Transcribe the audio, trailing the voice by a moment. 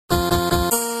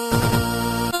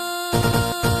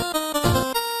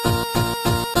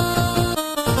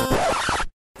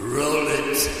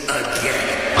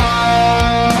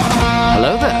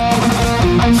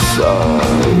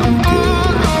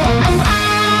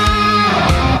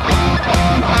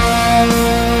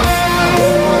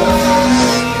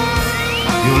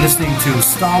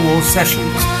Star Wars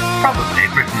Sessions, probably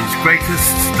Britain's greatest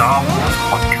Star Wars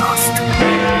podcast.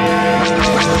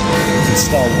 The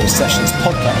Star Wars Sessions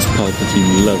podcast.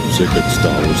 Palpatine loves a good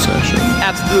Star Wars session.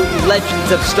 Absolute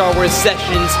legends of Star Wars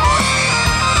Sessions.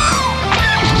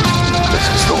 This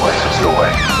is the way, this is the way.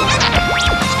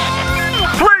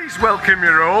 Please welcome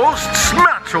your hosts,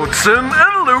 Matt Hudson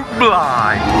and Luke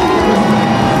Bly.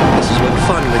 This is when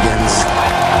fun begins.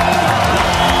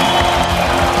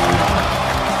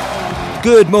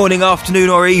 Good morning,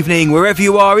 afternoon or evening, wherever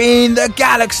you are in the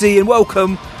galaxy, and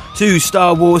welcome to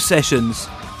Star Wars Sessions.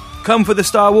 Come for the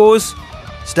Star Wars,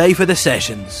 stay for the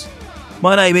sessions.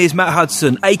 My name is Matt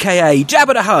Hudson, aka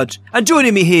Jabba the Hutt, and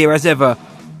joining me here as ever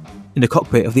in the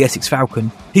cockpit of the Essex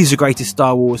Falcon, he's the greatest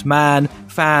Star Wars man,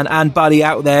 fan and buddy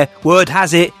out there. Word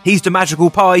has it, he's the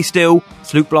magical pie still.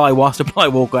 It's Luke Bly, Master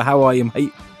Blywalker. How are you,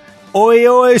 mate? Oi,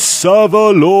 oi,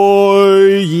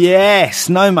 Savaloy. Yes,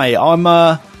 no, mate,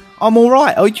 I'm all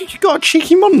right. Oh, you got a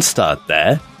cheeky monster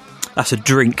there. That's a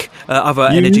drink. Other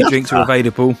energy drinks are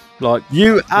available. Like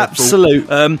you absolute.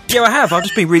 Yeah, I have. I've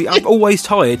just been I'm always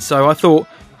tired, so I thought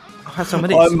I've had some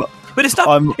of this. But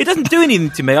it doesn't do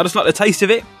anything to me. I just like the taste of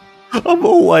it. I'm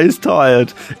always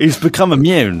tired. He's become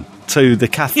immune to the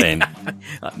caffeine.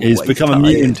 He's become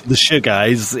immune to the sugar.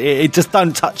 It just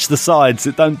don't touch the sides.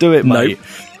 It don't do it, mate.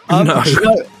 No.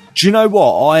 Do you know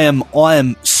what? I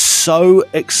am so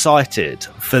excited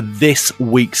for this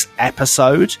week's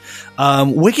episode.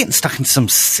 We're getting stuck in some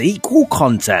sequel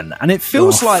content, and it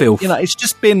feels filth.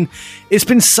 It's been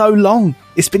so long.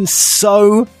 It's been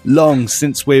so long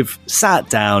since we've sat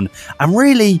down and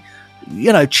really,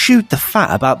 chewed the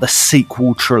fat about the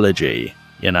sequel trilogy.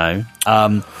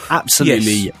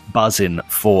 Absolutely buzzing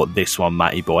for this one,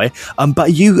 Matty boy. But are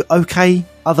you okay?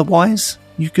 Otherwise,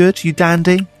 you good? You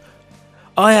dandy?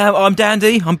 I am. I'm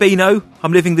dandy. I'm Beano.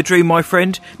 I'm living the dream, my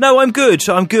friend. No, I'm good.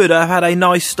 I've had a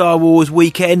nice Star Wars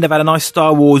weekend. I've had a nice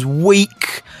Star Wars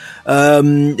week.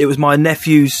 It was my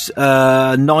nephew's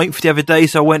 9th the other day,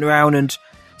 so I went around and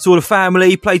saw the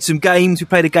family, played some games. We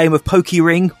played a game of Poke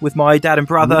Ring with my dad and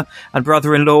brother and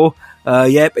brother-in-law.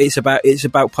 It's about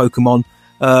Pokemon.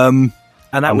 And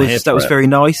that was very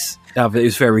nice. It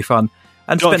was very fun.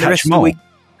 And spent the rest of the week.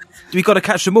 We got to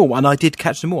catch them all, and I did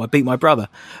catch them all. I beat my brother,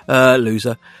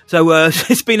 loser. So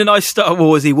it's been a nice Star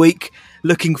Warsy week.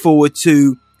 Looking forward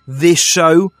to this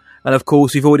show, and of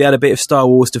course, we've already had a bit of Star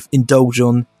Wars to indulge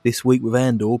on this week with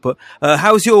Andor. But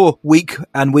how's your week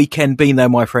and weekend been, though,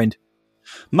 my friend?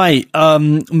 Mate,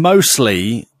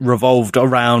 mostly revolved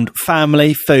around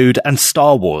family, food, and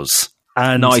Star Wars.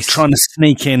 And trying to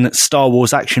sneak in Star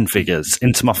Wars action figures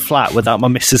into my flat without my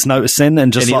missus noticing,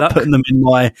 and just putting them in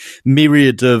my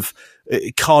myriad of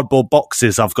cardboard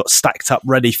boxes I've got stacked up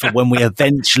ready for when we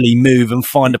eventually move and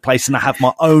find a place and I have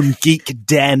my own geek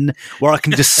den where I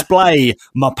can display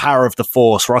my Power of the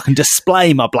Force, where I can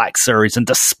display my Black Series and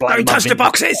display Don't touch the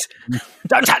boxes!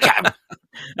 Don't touch them!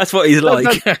 That's what he's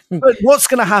like. But what's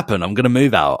going to happen? I'm going to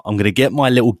move out. I'm going to get my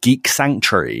little geek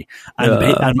sanctuary,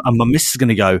 and my missus is going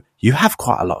to go, "You have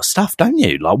quite a lot of stuff, don't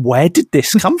you? Like, where did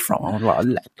this come from?" I'm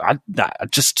like, I've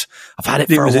had it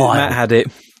for a while. Matt had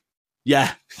it.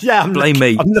 Yeah. Blame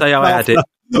me. Say I had it.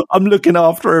 I'm looking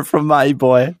after it from Matty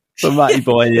boy. From Matty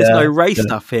boy. Yeah. There's no race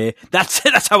stuff here.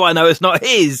 That's how I know it's not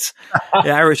his.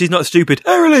 Yeah, she's not stupid.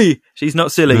 Early. She's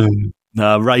not silly.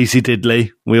 No, Raisy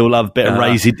Diddley. We all love a bit of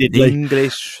Raisy Diddley.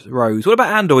 English Rose. What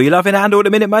about Andor? You loving Andor at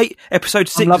the minute, mate? Episode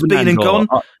 6 has been and gone.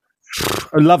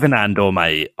 I'm loving Andor,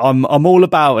 mate. I'm all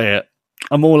about it.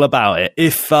 I'm all about it.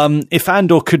 If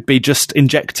Andor could be just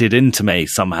injected into me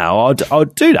somehow,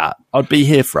 I'd do that. I'd be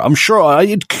here for it. I'm sure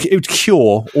it would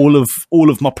cure all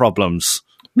of my problems.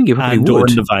 I think it probably Andor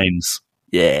would. in the veins.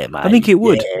 Yeah, mate. I think it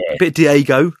would. Yeah.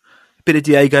 Bit of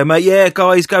Diego, mate. Yeah,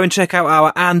 guys, go and check out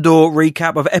our Andor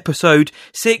recap of episode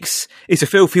 6. It's a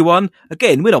filthy one.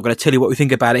 Again, we're not going to tell you what we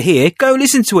think about it here. Go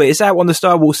listen to it. It's out on the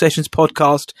Star Wars Sessions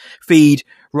podcast feed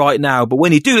right now. But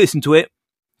when you do listen to it,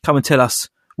 come and tell us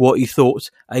what you thought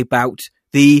about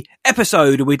the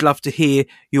episode. We'd love to hear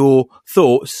your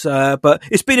thoughts. But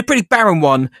it's been a pretty barren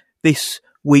one this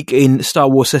week in Star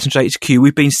Wars Sessions HQ.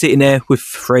 We've been sitting there with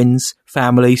friends,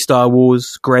 family, Star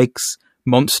Wars, Greg's,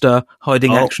 Monster,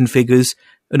 hiding action figures,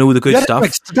 and all the good stuff.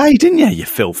 Today, didn't you, you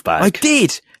filth bag? I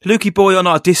did. Lukey boy on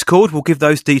our Discord, we'll give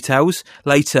those details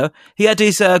later. He had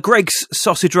his Greg's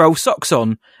sausage roll socks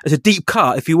on as a deep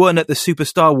cut. If you weren't at the Super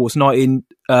Star Wars night in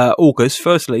August,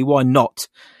 firstly, why not?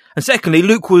 And secondly,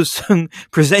 Luke was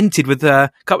presented with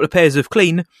a couple of pairs of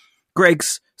clean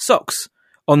Greg's socks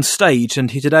on stage, and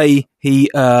today they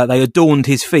adorned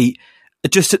his feet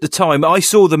just at the time. I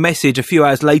saw the message a few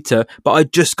hours later, but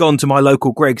I'd just gone to my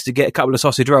local Greggs to get a couple of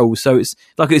sausage rolls, so it's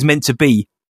like it was meant to be.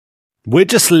 We're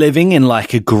just living in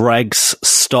like a Greg's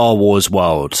Star Wars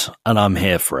world, and I'm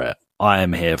here for it. I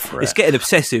am here for it. It's getting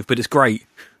obsessive, but it's great.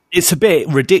 It's a bit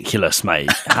ridiculous,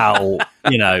 mate, how,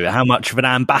 how much of an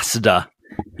ambassador,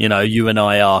 you and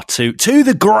I are to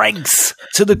the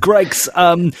Greg's,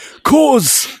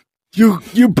 cause.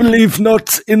 You believe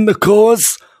not in the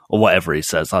cause? Or whatever he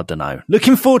says, I don't know.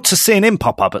 Looking forward to seeing him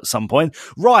pop up at some point.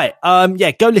 Right,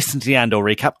 go listen to the Andor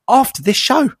recap after this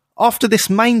show. After this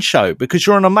main show, because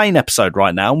you're on a main episode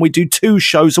right now, and we do 2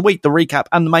 shows a week, the recap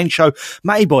and the main show.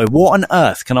 Matty boy, what on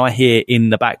earth can I hear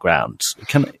in the background?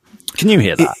 Can you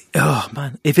hear that? Oh,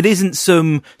 man. If it isn't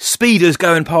some speeders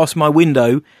going past my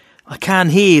window, I can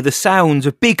hear the sounds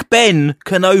of Big Ben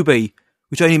Kenobi,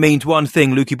 which only means one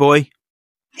thing, Lukey boy.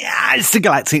 Yeah, it's the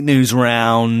Galactic News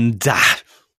Round.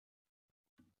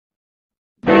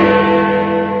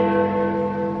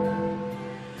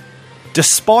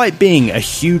 Despite being a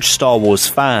huge Star Wars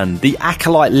fan, the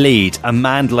Acolyte lead,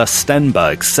 Amandla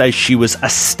Stenberg, says she was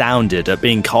astounded at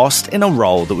being cast in a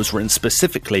role that was written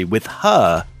specifically with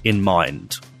her in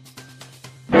mind.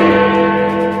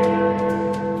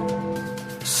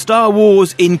 Star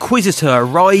Wars Inquisitor: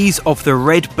 Rise of the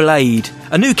Red Blade,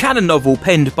 a new canon novel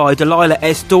penned by Delilah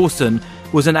S. Dawson,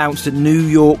 was announced at New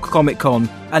York Comic Con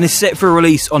and is set for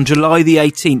release on July the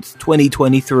 18th,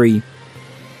 2023.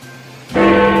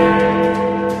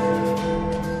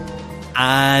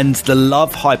 And The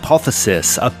Love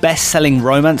Hypothesis, a best-selling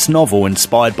romance novel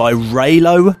inspired by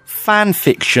Reylo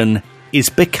fanfiction, is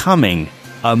becoming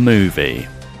a movie.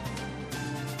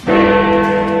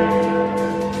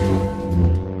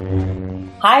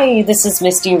 Hi, this is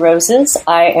Misty Roses.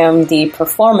 I am the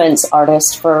performance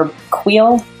artist for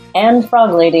Queel and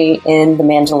Frog Lady in The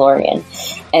Mandalorian.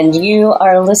 And you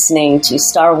are listening to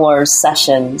Star Wars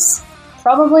Sessions,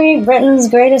 probably Britain's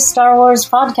greatest Star Wars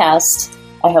podcast.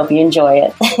 I hope you enjoy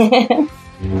it.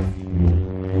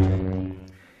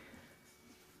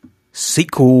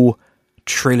 Sequel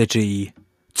trilogy.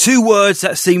 2 words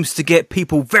that seems to get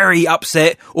people very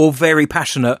upset or very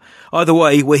passionate. Either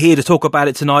way, we're here to talk about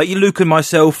it tonight. Luke and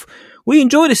myself, we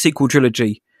enjoy the sequel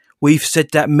trilogy. We've said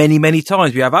that many, many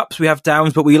times. We have ups, we have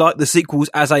downs, but we like the sequels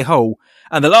as a whole.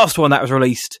 And the last one that was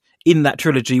released in that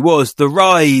trilogy was The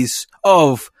Rise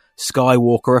of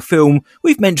Skywalker, a film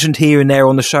we've mentioned here and there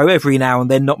on the show every now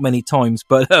and then, not many times,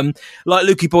 but like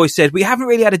Lukey boy said, we haven't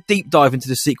really had a deep dive into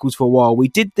the sequels for a while. We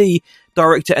did the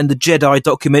Director and the Jedi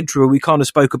documentary where we kind of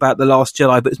spoke about The Last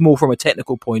Jedi, but it's more from a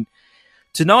technical point.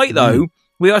 Tonight though,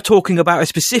 we are talking about a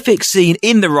specific scene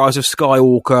in The Rise of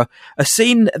Skywalker, a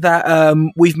scene that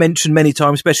we've mentioned many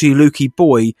times, especially Lukey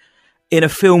boy, in a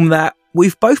film that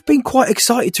we've both been quite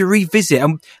excited to revisit.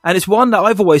 And it's one that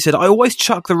I've always said, I always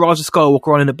chuck The Rise of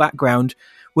Skywalker on in the background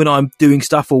when I'm doing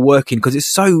stuff or working, because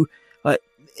it's so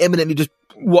eminently just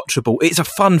watchable. It's a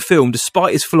fun film,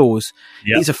 despite its flaws.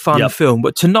 Yep. It's a fun film.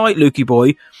 But tonight, Lukey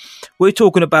boy, we're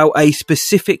talking about a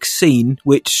specific scene,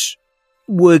 which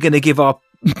we're going to give our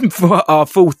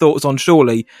full thoughts on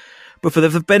shortly. But for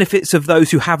the benefits of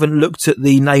those who haven't looked at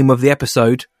the name of the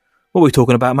episode, what are we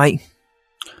talking about, mate?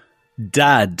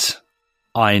 Dad,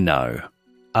 I know.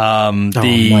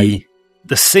 The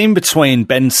scene between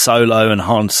Ben Solo and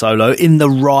Han Solo in The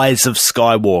Rise of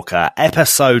Skywalker,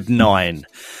 episode 9.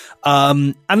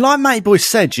 And like Matty Boy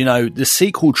said, the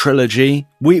sequel trilogy,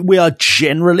 we are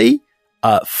generally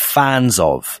fans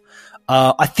of.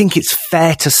 I think it's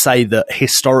fair to say that,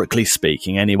 historically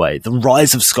speaking anyway, The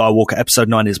Rise of Skywalker episode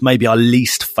 9 is maybe our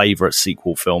least favourite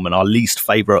sequel film and our least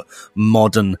favourite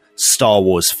modern Star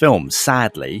Wars film,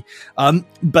 sadly.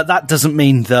 But that doesn't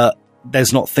mean that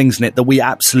there's not things in it that we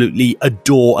absolutely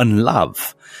adore and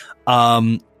love.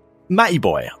 Matty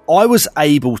Boy, I was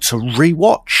able to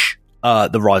rewatch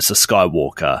The Rise of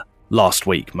Skywalker last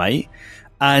week, mate,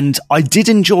 and I did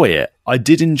enjoy it.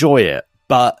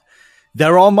 But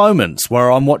there are moments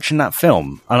where I'm watching that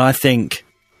film and I think,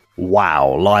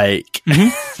 wow,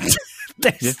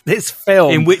 this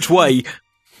film... In which way?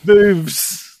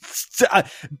 Moves...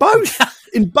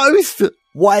 in both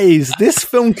ways. This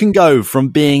film can go from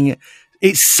being...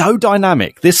 It's so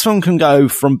dynamic. This film can go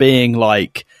from being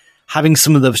having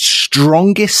some of the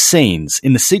strongest scenes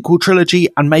in the sequel trilogy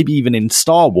and maybe even in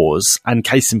Star Wars. And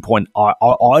case in point,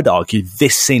 I'd argue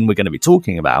this scene we're going to be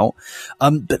talking about.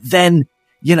 But then...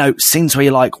 scenes where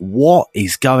you're like, what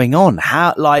is going on? To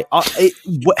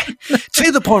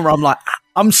the point where I'm like,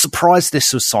 I'm surprised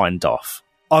this was signed off.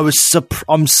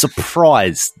 I'm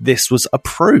surprised this was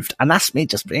approved, and that's me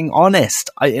just being honest.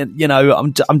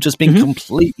 I'm just being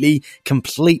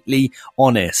completely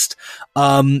honest.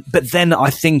 But then I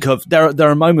think of there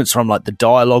are moments where I'm like, the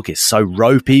dialogue is so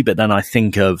ropey, but then I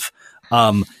think of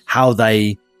how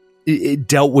they it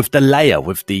dealt with the Leia,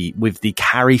 with the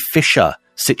Carrie Fisher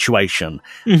situation,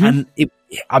 and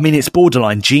it's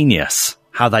borderline genius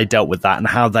how they dealt with that and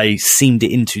how they seamed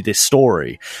it into this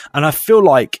story. And I feel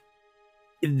like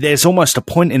there's almost a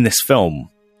point in this film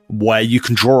where you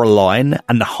can draw a line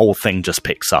and the whole thing just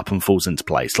picks up and falls into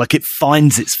place. Like, it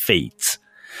finds its feet.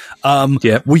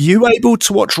 Were you able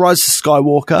to watch Rise of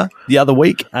Skywalker the other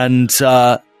week? And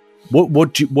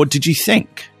what did you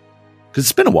think? Because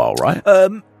it's been a while, right?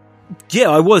 Yeah,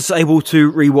 I was able to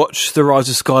rewatch The Rise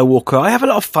of Skywalker. I have a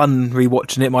lot of fun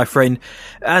rewatching it, my friend.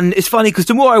 And it's funny because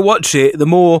the more I watch it, the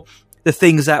more the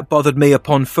things that bothered me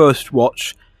upon first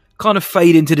watch kind of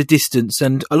fade into the distance.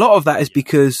 And a lot of that is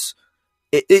because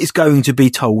it's going to be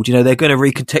told. You know, they're going to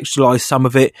recontextualize some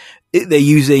of it. They're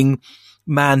using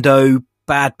Mando,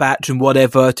 Bad Batch and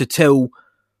whatever to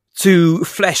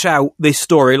flesh out this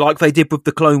story like they did with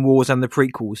the Clone Wars and the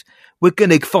prequels. We're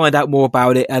going to find out more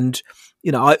about it. And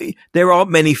you know, there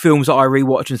aren't many films that I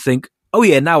rewatch and think, oh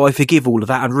yeah, now I forgive all of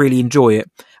that and really enjoy it.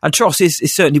 And Tross is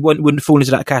certainly wouldn't fall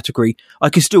into that category. I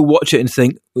can still watch it and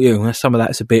think, some of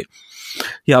that's a bit,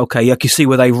 okay, I can see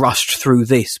where they rushed through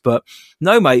this. But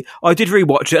no, mate, I did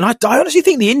rewatch it. And I honestly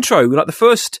think the intro, like the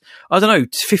first,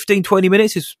 15, 20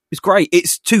 minutes is great.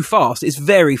 It's too fast. It's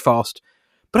very fast.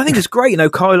 But I think it's great,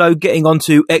 Kylo getting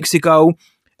onto Exegol,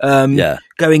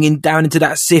 going down into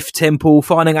that Sith temple,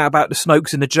 finding out about the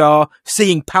Snokes in the jar,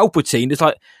 seeing Palpatine. It's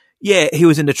like, yeah, he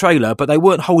was in the trailer, but they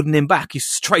weren't holding him back. He's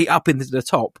straight up into the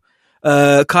top.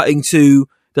 Cutting to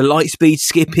the light speed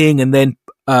skipping, and then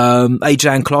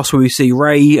Ajan Kloss, where we see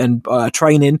Rey and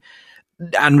training,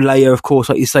 and Leia, of course,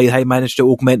 like you say, they managed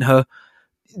to augment her.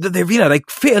 They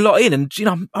fit a lot in, and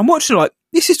I'm watching like,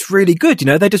 this is really good.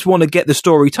 They just want to get the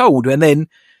story told, and then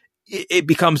it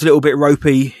becomes a little bit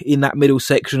ropey in that middle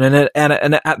section, and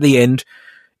at the end,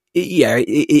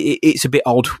 it's a bit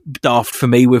odd, daft for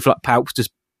me, with like Palps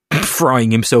just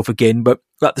frying himself again. But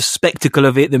like the spectacle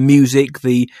of it, the music,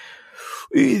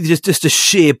 just the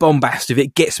sheer bombast of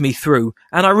it gets me through.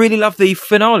 And I really love the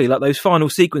finale, like those final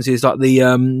sequences, like the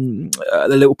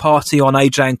little party on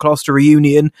Ajan Kloss, the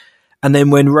reunion, and then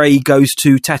when Rey goes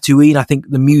to Tatooine, I think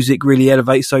the music really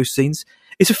elevates those scenes.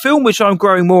 It's a film which I'm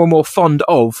growing more and more fond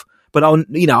of. But I'm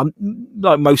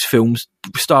like most films,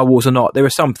 Star Wars or not, there are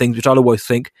some things which I'll always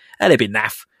think, they're a bit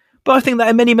naff. But I think that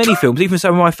in many, many films, even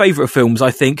some of my favourite films,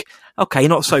 I think, okay,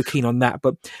 not so keen on that.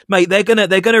 But mate, they're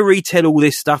gonna retell all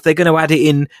this stuff. They're gonna add it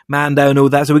in Mando and all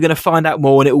that. So we're gonna find out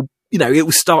more, and it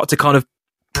will start to kind of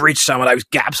bridge some of those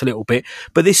gaps a little bit.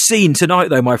 But this scene tonight,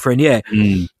 though, my friend,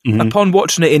 upon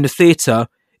watching it in the theatre,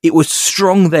 it was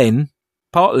strong then.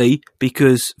 Partly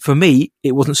because, for me,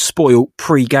 it wasn't spoiled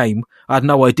pre-game. I had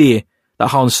no idea that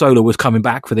Han Solo was coming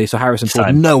back for this, or Harrison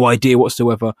Ford. No idea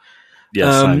whatsoever.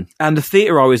 And the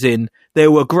theatre I was in, there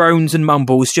were groans and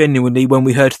mumbles, genuinely, when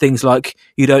we heard things like,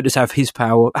 you don't just have his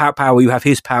power, you have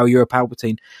his power, you're a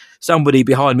Palpatine. Somebody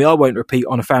behind me, I won't repeat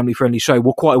on a family-friendly show,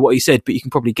 well, quite what he said, but you can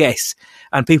probably guess.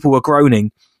 And people were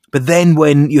groaning. But then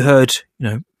when you heard,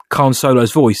 Han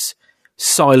Solo's voice,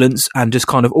 silence and just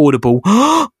kind of audible,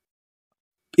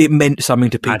 it meant something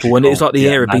to people. Magical. And it was like the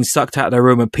air had been sucked out of their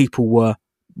room and people were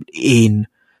in.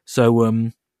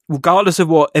 So, regardless of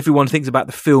what everyone thinks about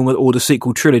the film or the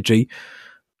sequel trilogy,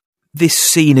 this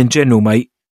scene in general,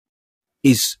 mate,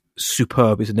 is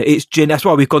superb, isn't it? That's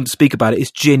why we've gone to speak about it.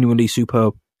 It's genuinely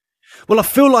superb. Well, I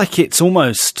feel like it's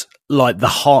almost like the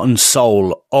heart and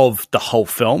soul of the whole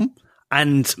film,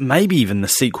 and maybe even the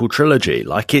sequel trilogy.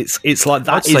 Like it's like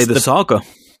that. I'd say the saga.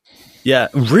 Yeah,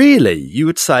 really? You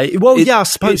would say? Well, I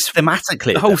suppose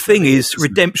thematically. The whole thing is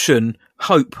redemption,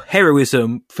 hope,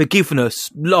 heroism, forgiveness,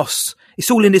 loss.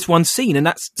 It's all in this one scene, and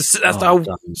that's the whole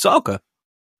saga.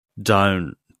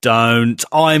 Don't.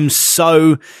 I'm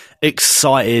so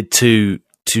excited to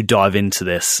dive into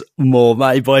this more,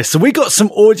 mate, boy. So we got some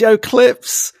audio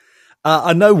clips.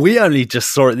 I know we only just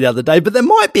saw it the other day, but there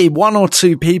might be one or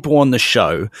two people on the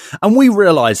show, and we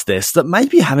realised this, that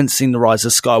maybe you haven't seen The Rise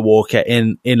of Skywalker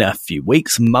in a few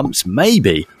weeks, months,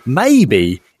 maybe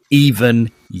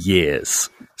even years.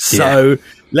 So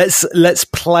let's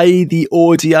play the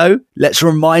audio. Let's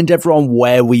remind everyone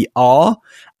where we are,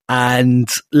 and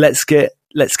let's get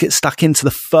stuck into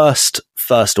the first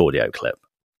audio clip.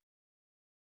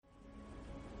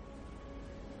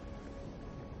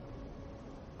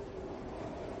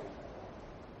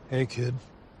 Hey, kid.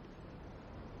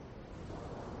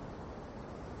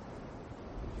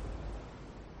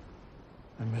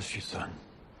 I miss you, son.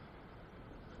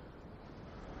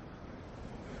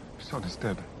 Your son is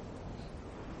dead.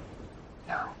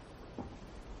 Yeah.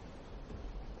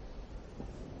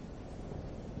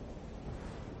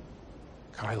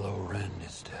 Kylo Ren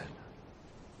is dead.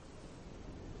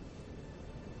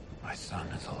 My son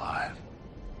is alive.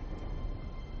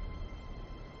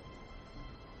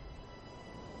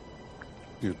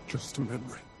 You're just a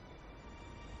memory.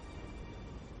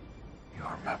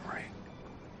 Your memory.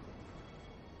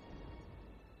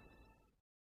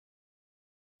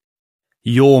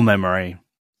 Your memory.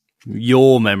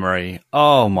 Your memory.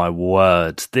 Oh my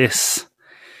word. This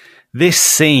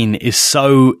scene is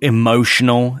so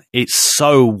emotional. It's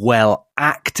so well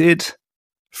acted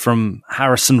from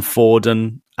Harrison Ford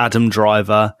and Adam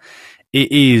Driver.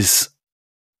 It is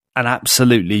an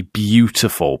absolutely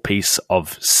beautiful piece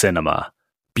of cinema.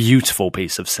 Beautiful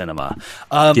piece of cinema.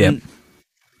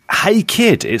 Hey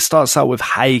Kid. It starts out with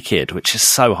Hey Kid, which is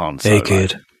so Han Solo. Hey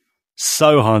Kid.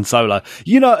 So Han Solo.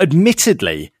 You know,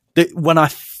 admittedly, that when I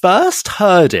first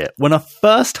heard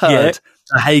the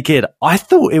Hey Kid, I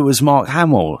thought it was Mark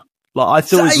Hamill. Like, I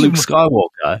thought it was Luke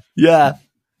Skywalker.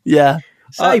 Yeah.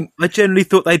 Same. I generally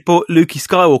thought they'd brought Luke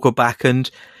Skywalker back and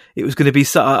it was going to be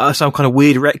some kind of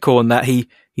weird retcon that he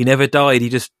never died. He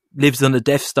just lives on the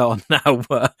Death Star now.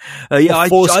 I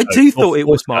do thought it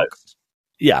was Mark.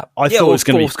 Yeah, I thought it was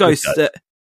going to be Force Ghost.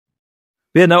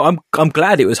 Yeah, no, I'm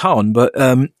glad it was Han, but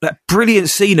that brilliant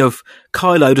scene of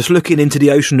Kylo just looking into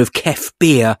the ocean of Kef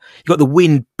beer. You got the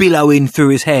wind billowing through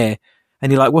his hair, and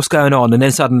you're like, "What's going on?" And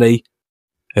then suddenly,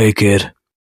 "Hey, kid,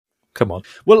 come on."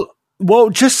 Well,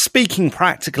 just speaking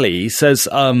practically, he says,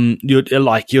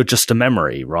 "You're just a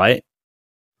memory, right?"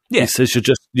 Yeah, he says,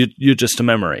 "You're just a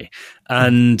memory,"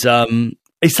 and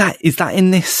is that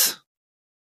in this?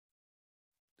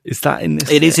 Is that in this?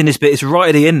 It is in this bit. It's right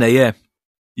at the end there.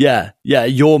 Yeah. Yeah,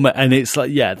 and it's like,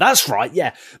 yeah, that's right,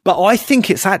 yeah. But I think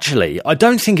I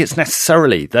don't think it's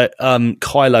necessarily that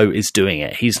Kylo is doing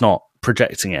it. He's not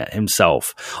projecting it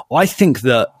himself. I think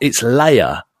that it's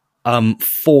Leia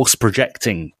force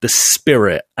projecting the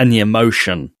spirit and the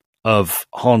emotion of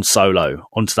Han Solo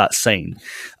onto that scene,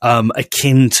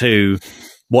 akin to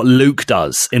what Luke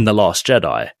does in The Last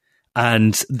Jedi.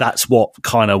 And that's what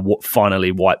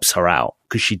finally wipes her out,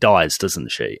 because she dies,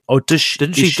 doesn't she? Or does she?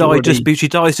 Didn't she die she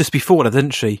dies just before that,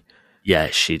 didn't she? Yeah,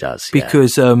 she does.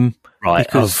 Because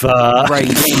because Rey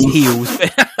heals.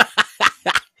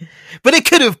 But it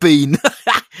could have been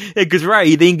because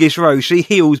Rey, the English Rose, she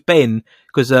heals Ben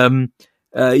because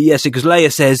because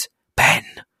Leia says Ben.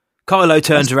 Kylo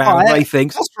turns around. Rey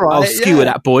thinks, "I'll skewer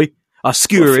that boy. I'll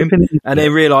skewer him," and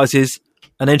then realizes,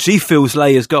 and then she feels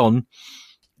Leia's gone.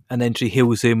 And then she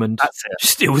heals him and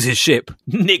steals his ship,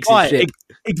 nicks his ship.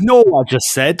 Ignore what I just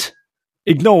said.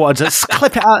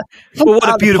 Clip it out. Well,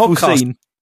 what a beautiful scene.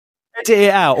 Edit it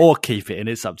out or keep it in.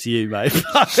 It's up to you, mate.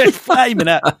 Aiming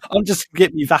at. I'm just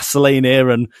getting me Vaseline here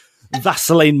and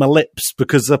Vaseline my lips,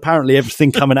 because apparently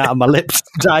everything coming out of my lips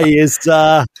today is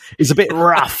a bit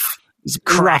rough. It's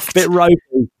cracked, a bit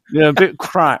ropey, a bit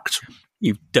cracked.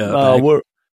 You dirtbag.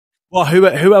 Well,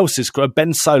 who else is?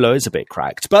 Ben Solo is a bit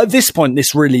cracked, but at this point,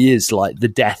 this really is like the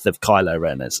death of Kylo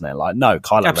Ren, isn't it? Like, no,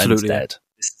 Kylo Ren's dead.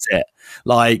 This is it.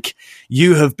 Like,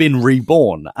 you have been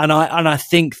reborn, and I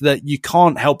think that you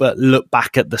can't help but look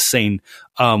back at the scene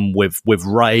with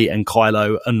Rey and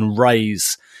Kylo and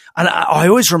Rey's, and I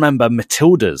always remember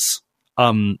Matilda's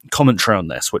commentary on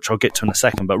this, which I'll get to in a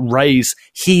second. But Rey's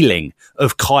healing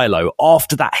of Kylo,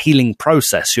 after that healing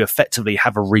process, you effectively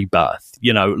have a rebirth.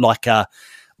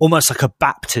 Almost like a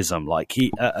baptism, like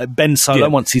Ben Solo,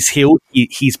 once he's healed,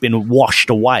 he's been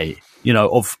washed away,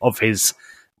 of his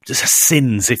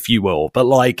sins, if you will. But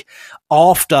like,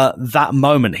 after that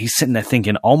moment, he's sitting there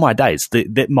thinking, "Oh my days,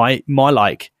 that my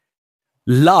like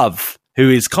love, who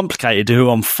is complicated,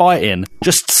 who I'm fighting,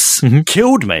 just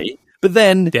killed me, but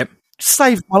then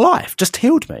saved my life, just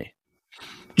healed me.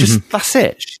 That's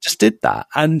it. She just did that."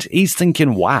 And he's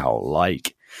thinking, wow,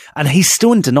 like, and he's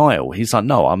still in denial. He's like,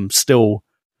 "No, I'm still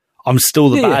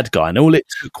the bad guy." And all it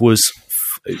took was,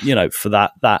 for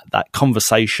that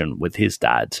conversation with his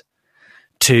dad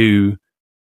to,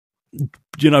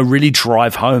 really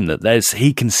drive home that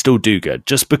he can still do good.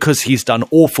 Just because he's done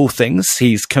awful things,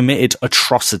 he's committed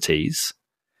atrocities,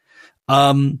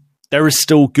 there is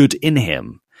still good in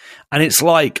him. And it's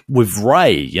like with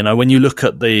Rey, when you look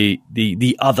at the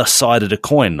other side of the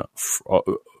coin,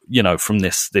 from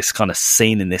this kind of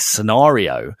scene in this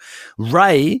scenario,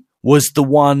 Rey was the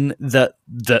one that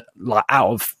like, out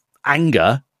of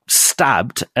anger,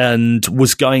 stabbed and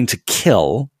was going to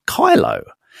kill Kylo.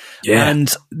 Yeah.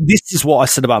 And this is what I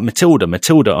said about Matilda.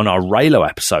 Matilda on our Reylo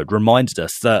episode reminded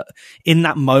us that in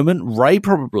that moment, Rey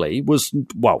probably was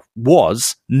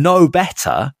no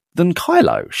better than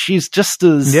Kylo. She's just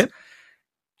as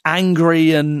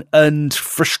angry and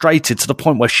frustrated to the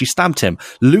point where she stabbed him.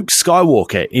 Luke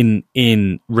Skywalker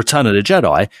in Return of the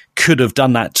Jedi could have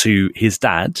done that to his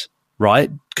dad, right?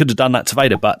 Could have done that to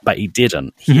Vader, but he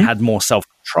didn't. He had more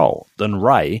self-control than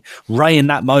Rey. Rey in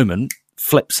that moment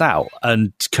flips out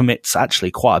and commits actually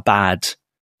quite a bad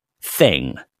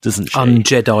thing, doesn't she?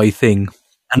 Un-Jedi thing.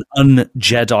 An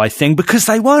un-Jedi thing, because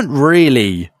they weren't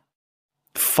really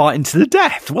fighting to the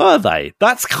death, were they?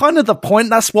 That's kind of the point.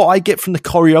 That's what I get from the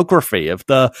choreography of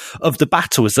the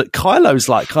battle, is that Kylo's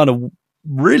like kind of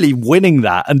really winning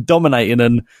that and dominating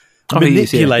and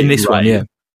manipulating in this one,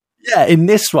 yeah, in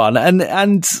this one,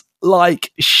 and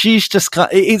like she's just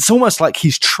it's almost like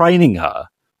he's training her,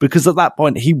 because at that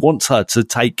point he wants her to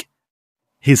take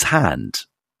his hand,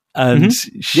 and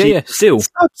she still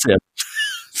stabs him.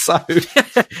 So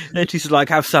and she's like,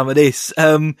 have some of this.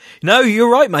 No, you're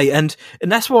right, mate. And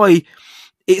that's why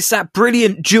it's that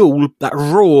brilliant duel, that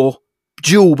raw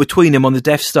duel between them on the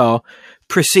Death Star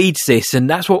precedes this. And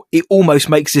that's what it almost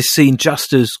makes this scene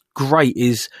just as great,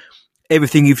 is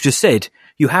everything you've just said.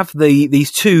 You have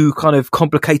these two kind of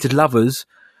complicated lovers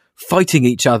fighting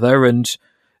each other, and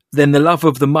then the love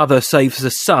of the mother saves the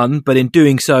son. But in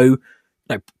doing so,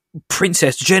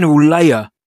 Princess General Leia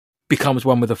becomes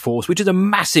one with the Force, which is a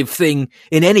massive thing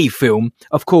in any film.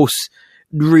 Of course,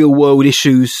 real world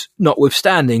issues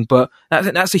notwithstanding, but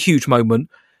that's a huge moment.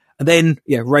 And then,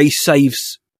 Rey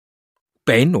saves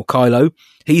Ben, or Kylo.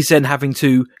 He's then having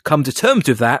to come to terms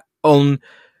with that on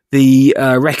the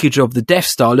wreckage of the Death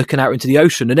Star, looking out into the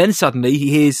ocean. And then suddenly he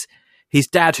hears his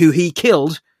dad, who he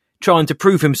killed, trying to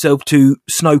prove himself to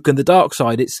Snoke and the dark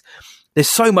side. There's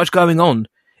so much going on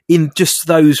in just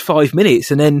those 5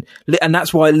 minutes, and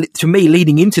that's why, to me,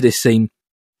 leading into this scene,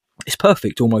 it's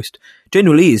perfect, almost.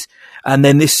 Genuinely is. And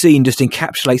then this scene just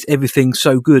encapsulates everything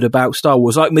so good about Star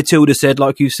Wars. Like Matilda said,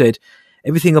 like you said,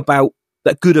 everything about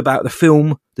that good about the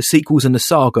film, the sequels, and the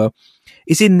saga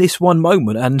is in this one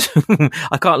moment. And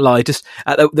I can't lie, just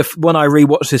when I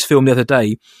rewatched this film the other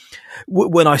day,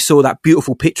 when I saw that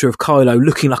beautiful picture of Kylo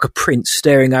looking like a prince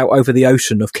staring out over the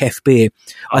ocean of Kef Bir,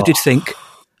 I did think,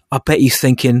 I bet he's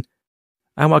thinking,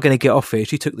 how am I going to get off here?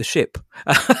 She took the ship.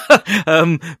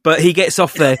 But he gets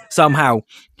off there somehow.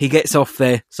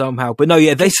 But no,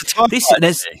 that's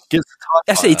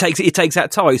it. He takes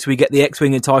that TIE, so we get the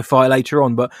X-Wing and TIE fighter later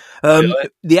on. But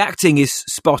the acting is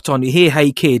spot on. You hear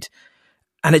 "Hey Kid,"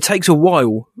 and it takes a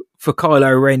while for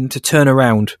Kylo Ren to turn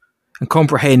around and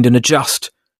comprehend and adjust,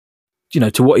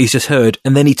 to what he's just heard.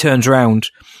 And then he turns around,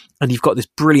 and you've got this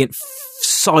brilliant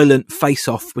silent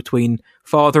face-off between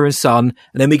father and son,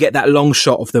 and then we get that long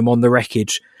shot of them on the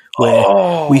wreckage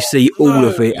where we see all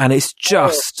of it, and it's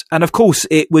just, and of course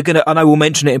I know we'll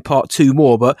mention it in part 2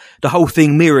 more, but the whole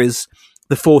thing mirrors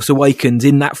The Force Awakens.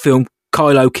 In that film,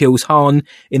 Kylo kills Han.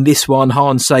 In this one,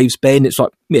 Han saves Ben. It's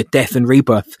like death and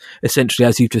rebirth, essentially,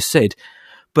 as you've just said.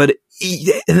 But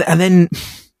and then,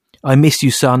 I miss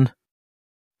you, son.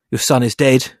 Your son is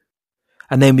dead.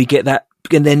 And then we get that.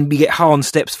 And then we get Han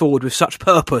steps forward with such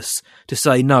purpose to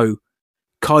say, no,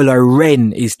 Kylo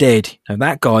Ren is dead. And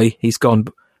that guy, he's gone.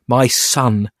 My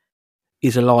son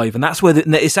is alive. And that's where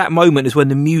it's that moment is when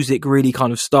the music really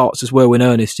kind of starts as well in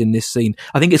earnest in this scene.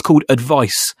 I think it's called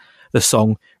Advice, the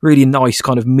song. Really nice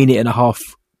kind of 1.5 minute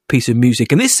piece of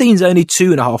music. And this scene's only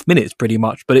 2.5 minutes pretty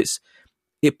much, but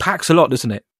it packs a lot,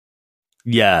 doesn't it?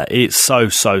 Yeah, it's so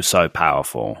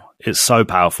powerful. It's so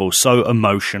powerful, so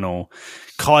emotional.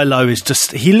 Kylo is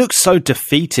he looks so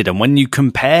defeated. And when you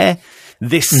compare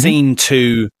this scene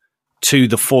to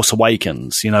The Force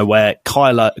Awakens, where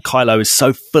Kylo is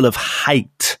so full of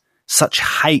hate, such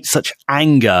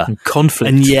anger and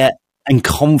conflict. And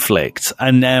conflict.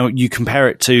 And now you compare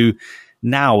it to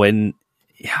now in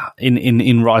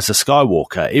Rise of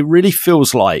Skywalker, it really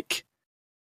feels like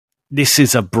this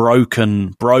is a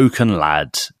broken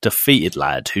lad, defeated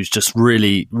lad who's just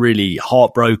really, really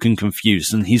heartbroken,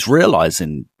 confused, and he's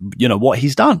realizing, what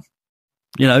he's done.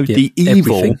 The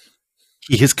evil everything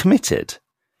he has committed.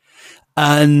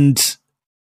 And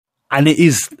it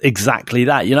is exactly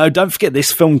that. Don't forget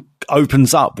this film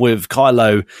opens up with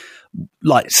Kylo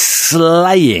like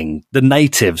slaying the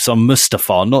natives on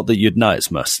Mustafar. Not that you'd know it's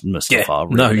Mustafar. Yeah,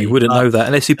 really. No, you wouldn't know that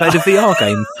unless you played a VR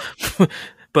game.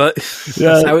 But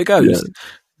that's how it goes. Yeah.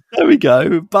 There we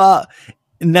go. But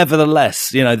nevertheless,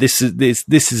 this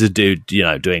is a dude,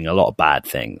 doing a lot of bad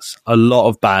things,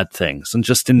 and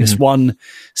just in this one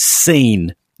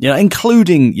scene,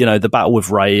 including, the battle with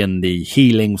Rey and the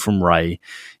healing from Rey,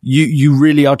 you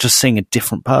really are just seeing a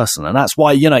different person. And that's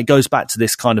why, it goes back to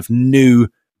this kind of new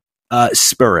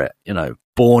spirit,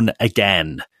 born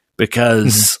again,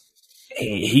 because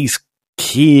he's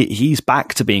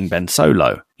back to being Ben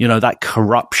Solo. That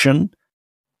corruption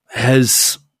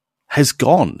has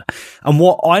gone. And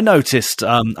what I noticed,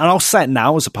 and I'll say it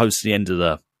now as opposed to the end of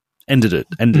the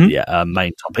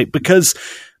main topic, because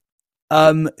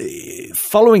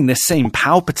following this scene,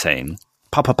 Palpatine,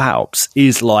 Papa Palps,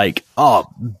 is like,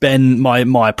 Ben,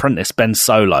 my apprentice Ben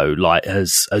Solo, like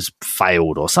has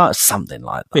failed or something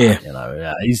like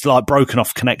that. He's like broken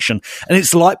off connection, and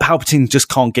it's like Palpatine just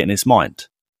can't get in his mind.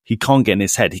 He can't get in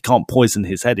his head. He can't poison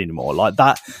his head anymore. Like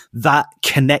that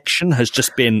connection has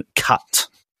just been cut,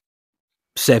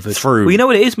 severed through. Well, you know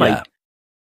what it is, mate. Yeah.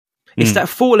 It's that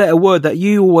 4-letter word that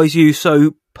you always use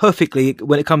so perfectly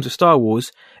when it comes to Star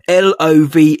Wars,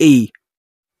 LOVE.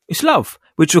 It's love,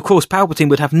 which of course Palpatine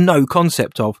would have no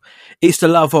concept of. It's the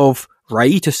love of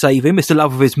Rey to save him. It's the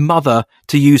love of his mother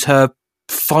to use her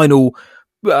final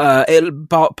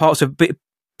bouts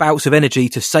of energy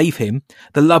to save him.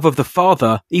 The love of the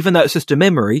father, even though it's just a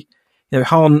memory,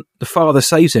 Han, the father,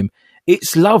 saves him.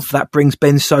 It's love that brings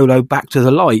Ben Solo back to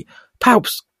the light.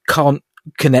 Palps can't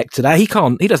connect to that. He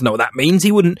doesn't know what that means.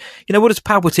 He wouldn't, what does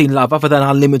Palpatine love other than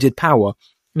unlimited power?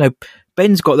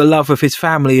 Ben's got the love of his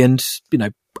family and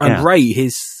Rey,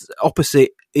 his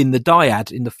opposite in the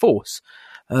dyad, in the Force.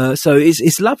 So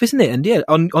it's love, isn't it?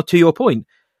 And on to your point,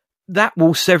 that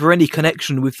will sever any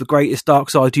connection with the greatest dark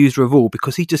side user of all,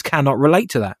 because he just cannot relate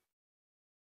to that.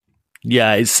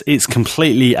 Yeah, it's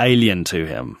completely alien to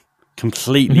him.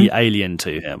 Alien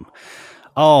to him.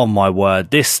 Oh my word!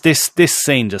 This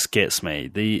scene just gets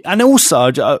me. And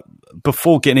also,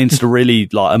 before getting into the really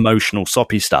like emotional,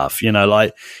 soppy stuff,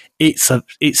 it's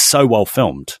so well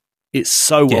filmed. It's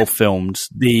so well filmed.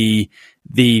 The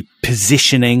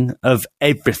positioning of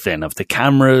everything, of the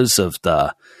cameras, of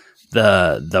the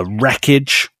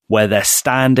wreckage where they're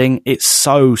standing, it's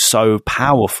so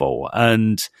powerful.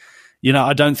 And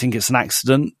I don't think it's an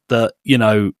accident that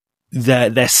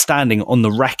they're standing on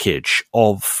the wreckage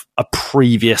of a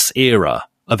previous era,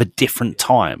 of a different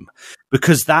time,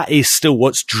 because that is still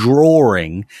what's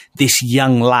drawing this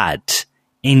young lad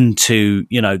into,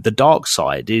 the dark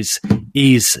side, is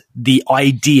the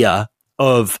idea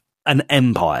of an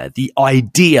empire, the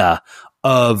idea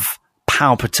of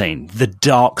Palpatine, the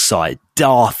dark side,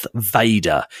 Darth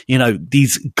Vader,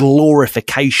 these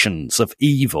glorifications of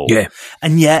evil. Yeah.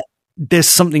 And yet there's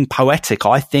something poetic,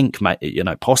 I think,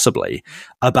 possibly,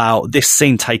 about this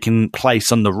scene taking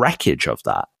place on the wreckage of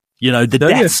that. The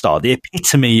Death Star, the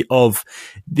epitome of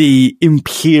the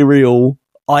Imperial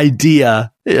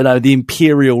idea, the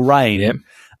Imperial reign. Yeah.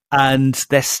 And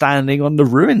they're standing on the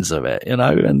ruins of it, and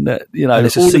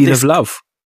it's a scene of love.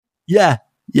 Yeah.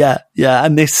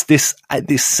 And this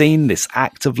scene, this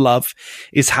act of love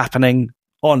is happening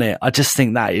on it. I just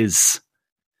think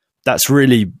that's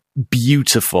really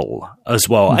beautiful as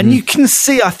well. And you can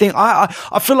see, I think,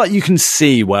 I feel like you can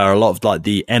see where a lot of like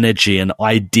the energy and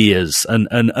ideas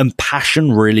and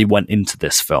passion really went into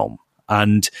this film.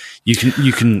 And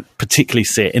you can particularly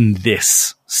see it in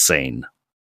this scene.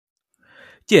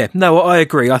 Yeah, no, I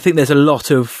agree. I think there's a lot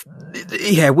of,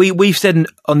 we've said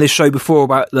on this show before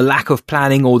about the lack of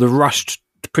planning or the rushed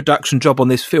production job on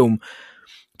this film.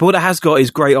 But what it has got is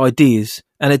great ideas,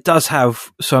 and it does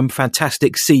have some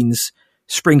fantastic scenes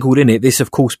sprinkled in it. This,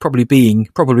 of course, probably being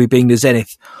the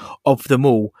zenith of them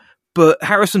all. But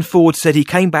Harrison Ford said he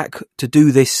came back to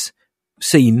do this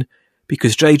scene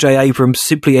because J.J. Abrams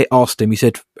simply asked him. He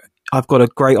said, "I've got a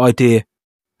great idea,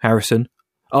 Harrison.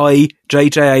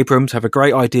 J.J. Abrams, have a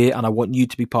great idea, and I want you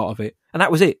to be part of it." And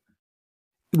that was it.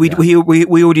 We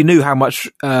already knew how much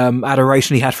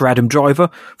adoration he had for Adam Driver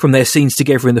from their scenes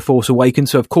together in The Force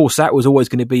Awakens. So, of course, that was always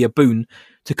going to be a boon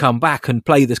to come back and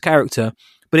play this character.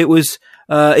 But it was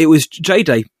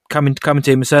J.J. coming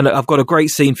to him and saying, "Look, I've got a great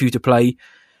scene for you to play."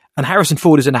 And Harrison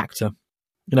Ford is an actor.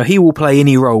 He will play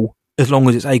any role as long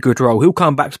as it's a good role. He'll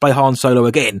come back to play Han Solo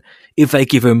again if they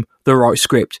give him the right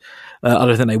script. I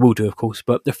don't think they will do, of course,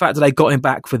 but the fact that they got him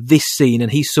back for this scene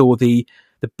and he saw the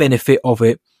benefit of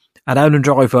it, and Adam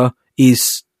Driver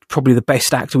is probably the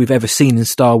best actor we've ever seen in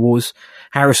Star Wars.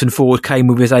 Harrison Ford came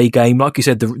with his A game. Like you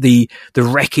said, the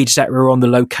wreckage that were on, the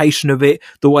location of it,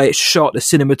 the way it's shot, the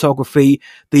cinematography,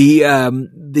 the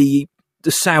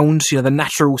sounds, the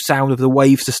natural sound of the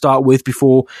waves to start with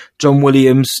before John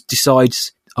Williams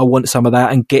decides, I want some of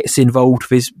that, and gets involved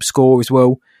with his score as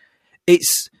well.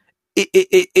 It's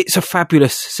a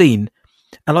fabulous scene.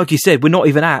 And like you said, we're not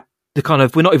even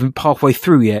halfway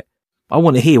through yet. I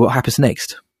want to hear what happens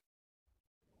next.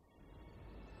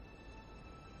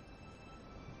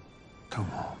 Come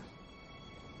home.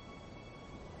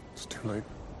 It's too late.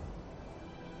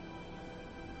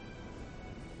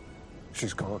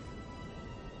 She's gone.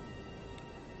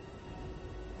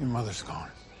 Your mother's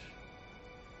gone.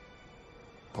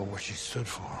 But what she stood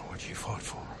for, what she fought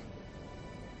for,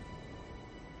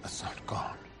 that's not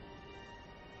gone.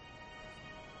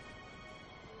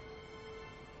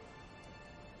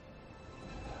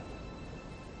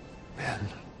 Ben,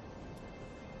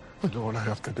 I know what I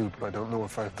have to do, but I don't know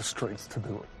if I have the strength to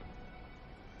do it.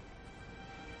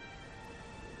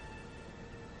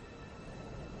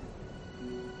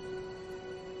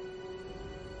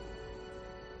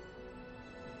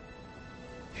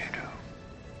 You do.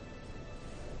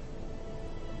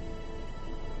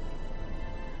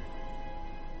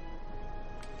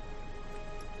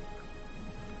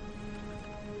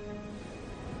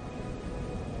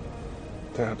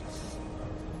 Dad.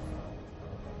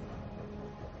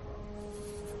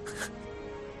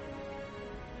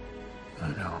 I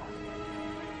know.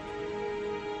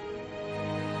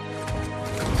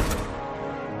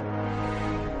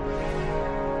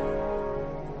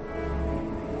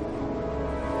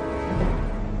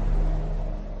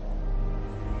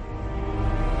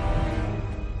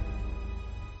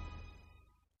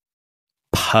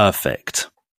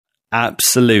 Perfect.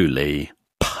 Absolutely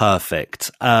perfect.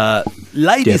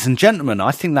 Ladies and gentlemen,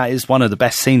 I think that is one of the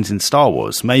best scenes in Star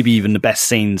Wars, maybe even the best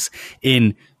scenes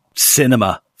in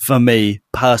cinema for me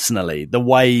personally. The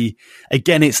way,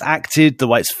 again, it's acted, the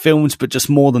way it's filmed, but just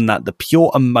more than that, the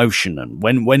pure emotion. And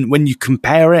when you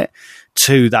compare it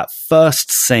to that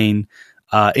first scene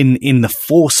in The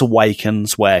Force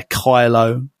Awakens, where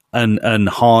Kylo and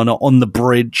Han are on the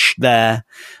bridge there,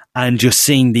 and you're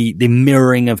seeing the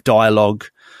mirroring of dialogue.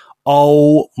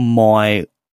 Oh my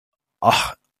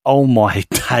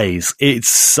days.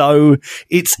 It's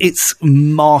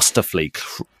masterfully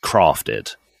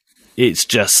crafted. It's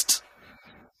just,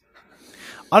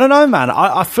 I don't know, man.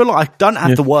 I feel like I don't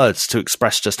have the words to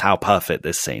express just how perfect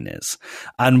this scene is.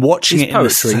 And watching it's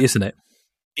poetry, isn't it?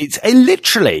 It's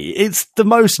the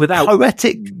most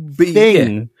poetic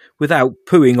thing. Yeah. Without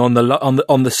pooing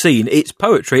on the scene, it's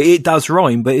poetry. It does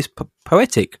rhyme, but it's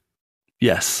poetic.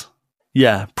 Yes.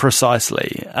 Yeah,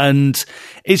 precisely. And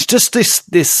it's just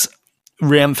this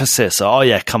re-emphasis. Oh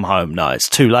yeah, come home. No, it's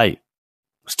too late.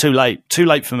 It's too late. Too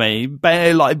late for me.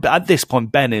 Ben, like at this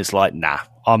point, Ben is like, nah,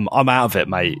 I'm out of it,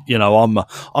 mate. You know,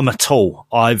 I'm a tool.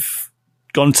 I've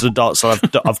gone to the dark side.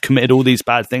 I've committed all these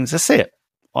bad things. That's it.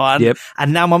 And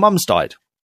now my mum's died.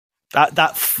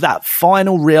 That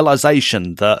final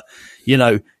realization that, you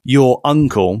know, your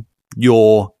uncle,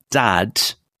 your dad,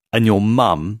 and your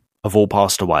mum have all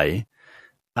passed away,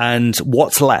 and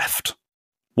what's left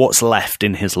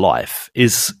in his life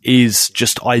is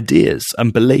just ideas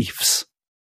and beliefs.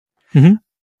 Mm-hmm.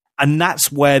 And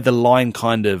that's where the line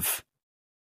kind of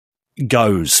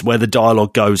goes, where the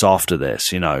dialogue goes after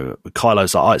this. You know,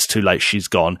 Kylo's like, oh, it's too late, she's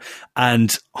gone.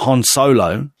 And Han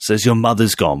Solo says, your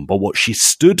mother's gone, but what she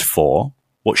stood for,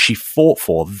 what she fought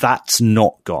for, that's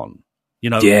not gone. You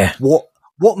know,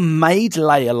 what made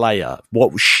Leia,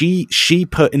 what she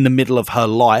put in the middle of her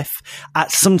life,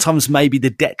 at sometimes maybe the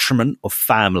detriment of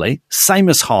family, same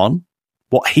as Han,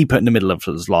 what he put in the middle of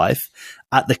his life,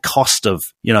 at the cost of,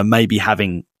 you know, maybe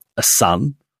having a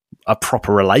son, a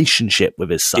proper relationship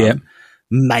with his son,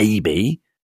 maybe.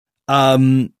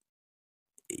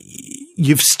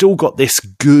 You've still got this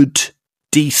good,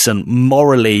 decent,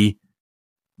 morally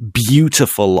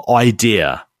beautiful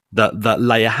idea that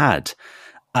Leia had.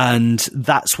 And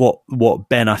that's what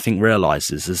Ben, I think,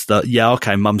 realizes is that, yeah,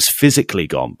 okay, mum's physically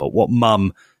gone, but what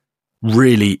mum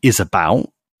really is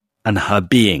about, and her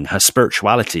being, her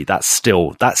spirituality, that's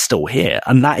still here.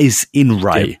 And that is in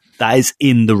Rey. Yep. That is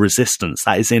in the Resistance.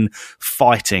 That is in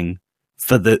fighting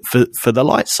for the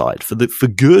light side, for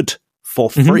good,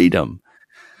 for freedom.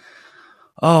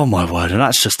 Oh my word. And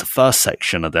that's just the first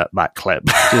section of that clip.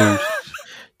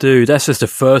 Dude, that's just the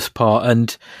first part,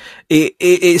 and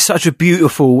it's such a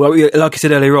beautiful, like I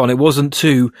said earlier on, it wasn't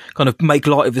to kind of make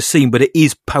light of the scene, but it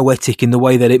is poetic in the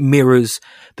way that it mirrors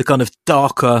the kind of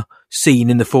darker scene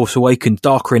in The Force Awakens,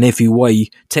 darker in every way,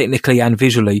 technically and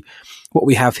visually. What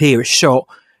we have here is shot,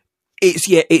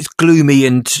 it's gloomy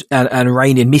and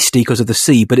rainy and misty because of the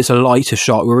sea, but it's a lighter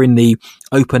shot. We're in the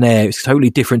open air. It's totally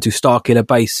different to Starkiller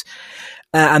Base,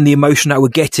 and the emotion that we're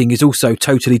getting is also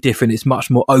totally different. It's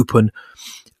much more open.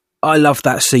 I love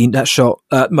that scene, that shot,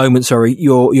 moment, sorry.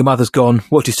 Your mother's gone.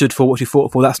 What you stood for, what you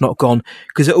fought for, that's not gone.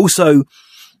 Because it also,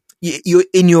 you're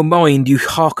in your mind, you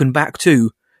hearken back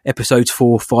to episodes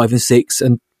 4, 5 and 6,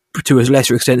 and to a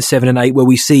lesser extent 7 and 8, where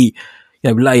we see,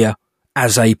 you know, Leia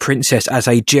as a princess, as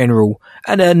a general.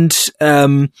 And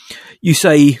you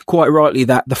say quite rightly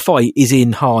that the fight is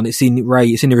in Han, it's in Rey,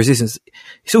 it's in the Resistance.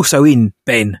 It's also in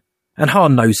Ben. And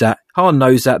Han knows that. Han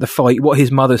knows that the fight, what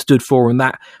his mother stood for, and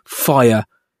that fire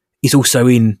is also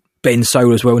in Ben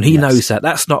Solo as well. And he knows that.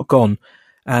 That's not gone.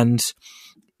 And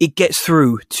it gets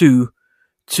through to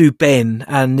Ben.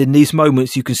 And in these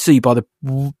moments, you can see by the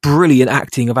brilliant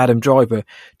acting of Adam Driver,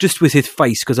 just with his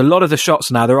face, because a lot of the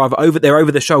shots now, they're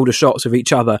over the shoulder shots of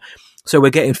each other. So we're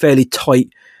getting fairly tight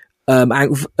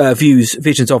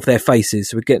visions of their faces.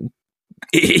 So we're getting,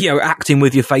 acting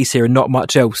with your face here and not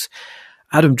much else.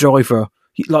 Adam Driver,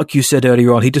 like you said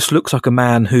earlier on, he just looks like a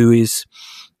man who is,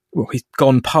 well, he's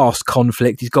gone past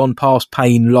conflict, he's gone past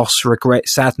pain, loss, regret,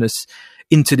 sadness,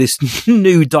 into this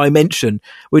new dimension,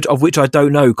 of which I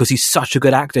don't know, because he's such a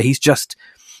good actor. He's just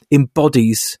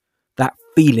embodies that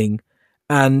feeling.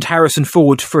 And Harrison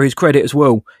Ford, for his credit as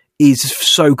well, is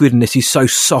so good in this. He's so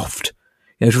soft.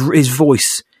 His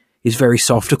voice is very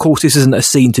soft. Of course, this isn't a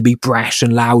scene to be brash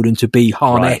and loud and to be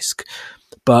Han-esque. Right.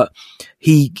 But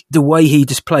the way he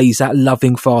displays that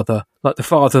loving father, like the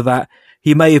father that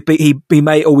he may have been,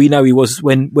 or we know he was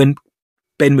when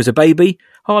Ben was a baby,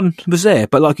 Han was there.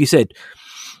 But like you said,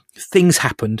 things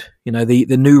happened.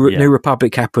 The New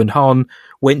Republic happened. Han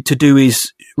went to do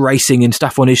his racing and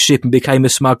stuff on his ship and became a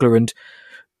smuggler. And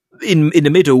in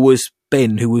the middle was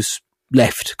Ben, who was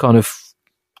left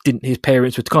his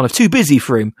parents were kind of too busy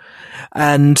for him.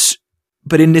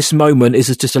 But in this moment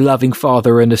is just a loving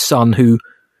father and a son who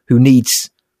needs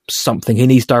something. He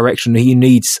needs direction. He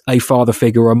needs a father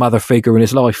figure or a mother figure in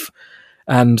his life.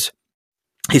 And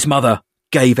his mother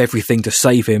gave everything to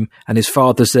save him, and his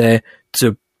father's there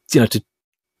to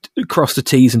cross the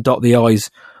T's and dot the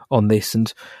I's on this.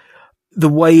 And the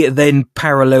way it then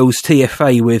parallels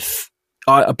TFA with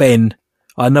Ben,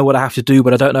 I know what I have to do,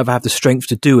 but I don't know if I have the strength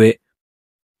to do it.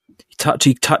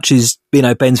 He touches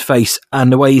Ben's face,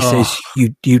 and the way he says,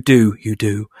 you do.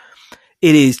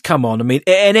 It is, come on. I mean,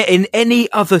 in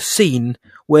any other scene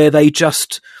where they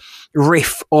just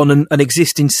riff on an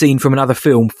existing scene from another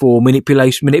film for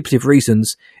manipulative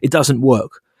reasons, it doesn't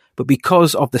work. But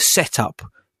because of the setup,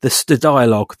 the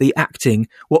dialogue, the acting,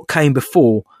 what came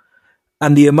before,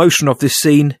 and the emotion of this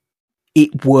scene,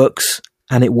 it works,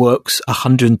 and it works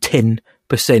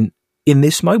 110% in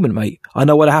this moment, mate. I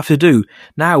know what I have to do.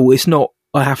 Now it's not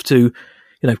I have to,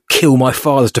 kill my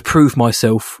fathers to prove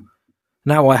myself.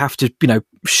 Now I have to,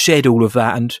 shed all of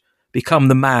that and become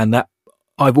the man that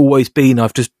I've always been.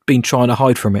 I've just been trying to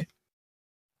hide from it.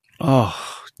 Oh,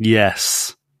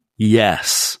 yes.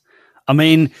 Yes. I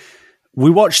mean, we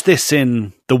watched this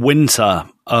in the winter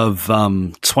of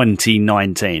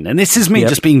 2019, and this is me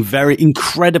just being very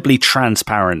incredibly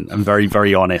transparent and very,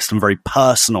 very honest and very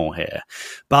personal here.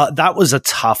 But that was a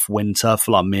tough winter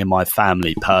for me and my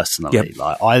family personally.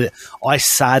 I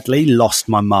sadly lost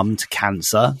my mum to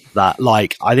cancer. That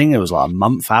I think it was a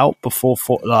month out before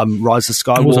Rise of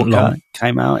Skywalker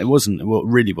came out. It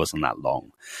really wasn't that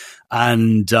long.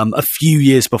 And a few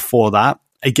years before that,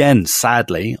 again,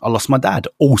 sadly, I lost my dad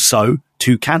also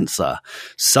to cancer.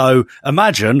 So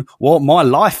imagine what my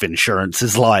life insurance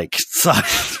is like. So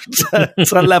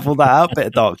to level that out, a bit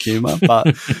of dark humor, but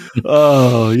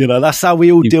that's how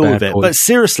we all deal with it. Boy. But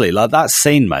seriously, that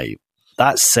scene, mate,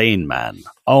 man,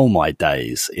 oh my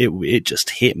days, it just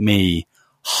hit me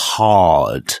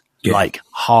hard.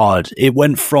 Hard. It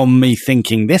went from me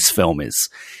thinking this film is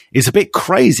a bit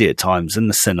crazy at times in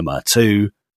the cinema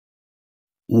to,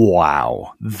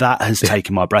 wow, that has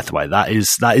taken my breath away. That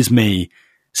is me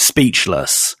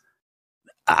speechless.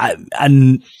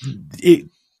 And it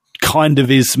kind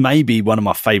of is maybe one of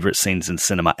my favorite scenes in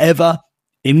cinema ever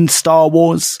in Star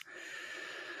Wars.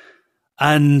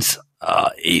 And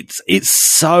it's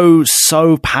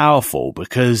so powerful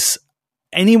because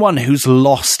anyone who's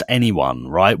lost anyone,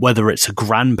 right? Whether it's a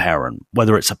grandparent,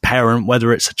 whether it's a parent,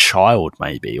 whether it's a child,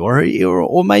 maybe,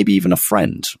 or maybe even a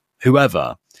friend,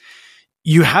 whoever,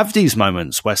 you have these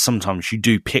moments where sometimes you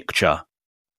do picture,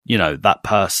 that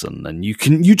person, and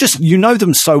you know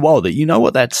them so well that you know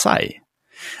what they'd say.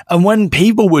 And when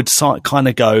people would kind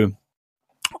of go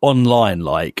online,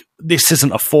 this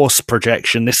isn't a force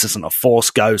projection, this isn't a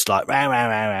force ghost, rah, rah, rah,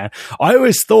 rah. I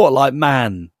always thought,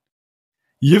 man,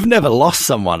 you've never lost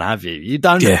someone, have you? You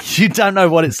don't know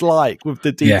what it's like, with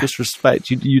the deepest respect.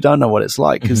 You don't know what it's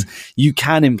like, because you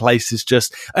can in places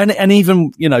just, and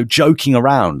even, joking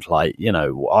around,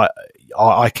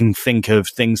 I can think of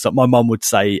things that my mum would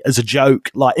say as a joke,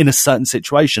 in a certain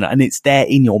situation, and it's there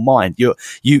in your mind.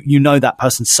 You know that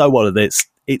person so well that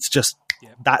it's just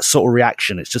that sort of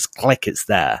reaction. It's just click, it's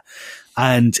there.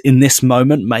 And in this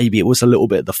moment, maybe it was a little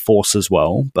bit of the Force as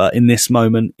well, but in this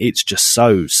moment, it's just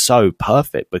so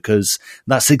perfect, because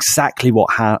that's exactly what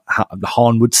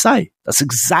Han would say. That's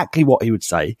exactly what he would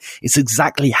say. It's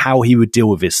exactly how he would deal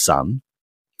with his son.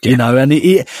 You know, and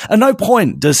at no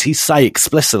point does he say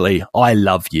explicitly, "I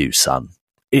love you, son.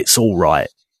 It's all right."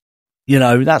 You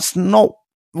know, that's not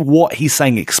what he's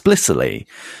saying explicitly,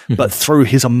 but through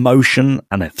his emotion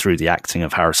and through the acting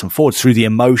of Harrison Ford, through the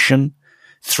emotion,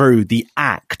 through the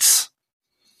acts,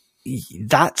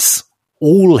 that's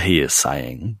all he is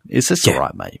saying. Is this all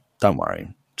right, mate? Don't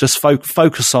worry. Just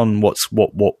focus on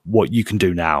what you can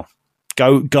do now.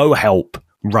 Go help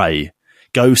Rey.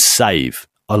 Go save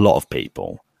a lot of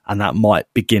people, and that might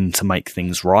begin to make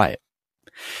things right.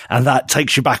 And that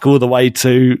takes you back all the way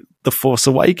to The Force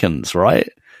Awakens, right?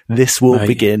 This will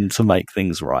begin to make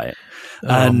things right.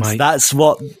 And that's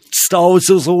what Star Wars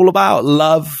is all about.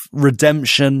 Love,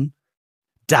 redemption,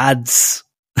 dads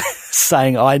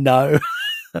saying, "I know."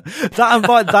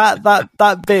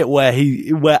 that bit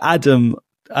where Adam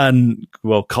and,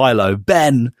 well, Kylo,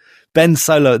 Ben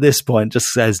Solo at this point just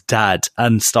says "Dad"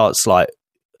 and starts like,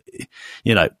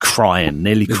 you know, crying,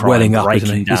 nearly crying, welling up,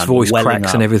 breaking down, his voice cracks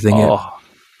up. And everything. Oh.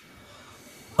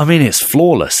 I mean, it's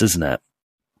flawless, isn't it?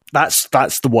 That's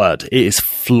the word. It is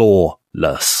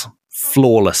flawless.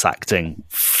 Flawless acting,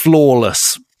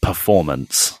 flawless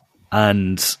performance,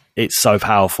 and it's so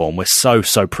powerful, and we're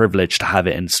so privileged to have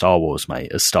it in Star Wars,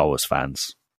 mate, as Star Wars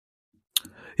fans.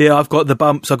 Yeah, I've got the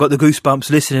bumps. I've got the goosebumps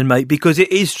listening, mate, because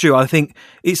it is true. I think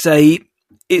it's a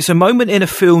moment in a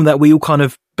film that we all kind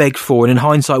of begged for, and in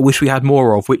hindsight wish we had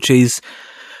more of, which is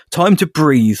time to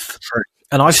breathe. True.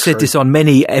 And I've said this on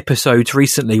many episodes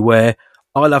recently, where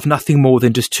I love nothing more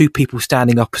than just two people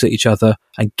standing opposite each other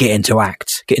and getting to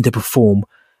act, getting to perform.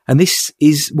 And this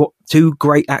is what two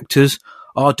great actors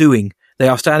are doing. They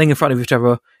are standing in front of each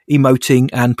other, emoting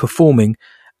and performing.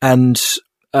 And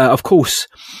of course,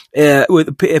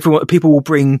 people will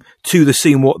bring to the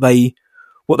scene what they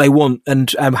want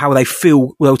and how they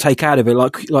feel they'll take out of it.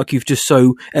 Like you've just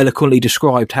so eloquently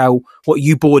described what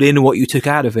you brought in and what you took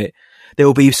out of it. There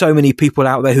will be so many people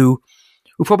out there who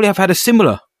will probably have had a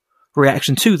similar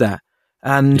reaction to that.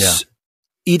 And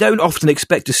you don't often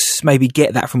expect to maybe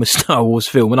get that from a Star Wars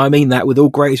film. And I mean that with all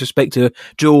greatest respect to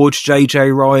George,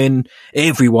 JJ, Ryan,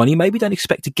 everyone. You maybe don't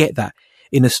expect to get that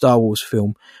in a Star Wars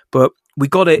film. But we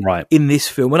got it in this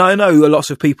film. And I know lots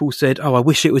of people said, "Oh, I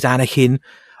wish it was Anakin."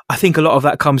 I think a lot of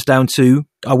that comes down to,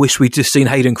 I wish we'd just seen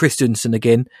Hayden Christensen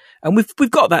again. And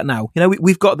we've got that now. You know,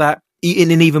 we've got that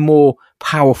in an even more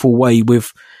powerful way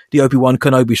with the Obi-Wan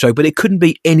Kenobi show. But it couldn't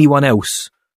be anyone else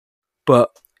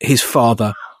but his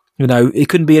father. You know, it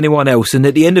couldn't be anyone else. And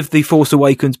at the end of The Force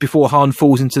Awakens, before Han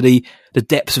falls into the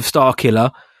depths of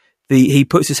Starkiller, he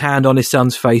puts his hand on his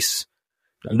son's face,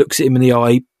 looks at him in the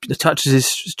eye, touches his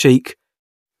cheek,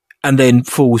 and then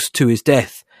falls to his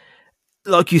death.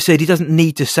 Like you said, he doesn't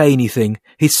need to say anything.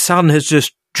 His son has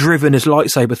just driven his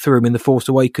lightsaber through him in The Force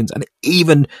Awakens. And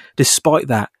even despite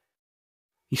that,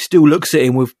 he still looks at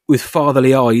him with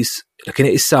fatherly eyes, looking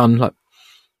at his son like,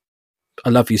 "I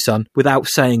love you, son," without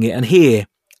saying it. And here,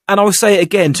 and I'll say it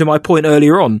again to my point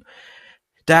earlier on,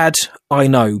 "Dad, I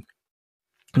know."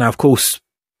 Now, of course,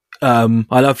 "I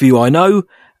love you, I know."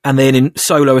 And then in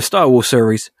Solo, a Star Wars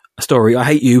story, "I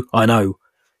hate you, I know."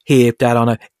 Here, "Dad, I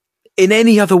know." In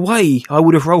any other way, I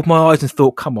would have rolled my eyes and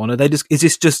thought, "Come on, is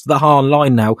this just the Han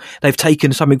line now? They've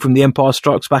taken something from The Empire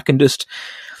Strikes Back and just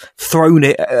thrown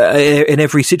it in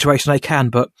every situation they can."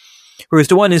 But whereas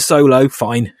the one in Solo,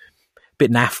 fine,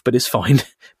 bit naff, but it's fine,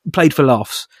 played for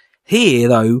laughs. Here,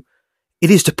 though, it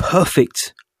is the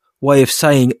perfect way of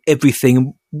saying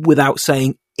everything without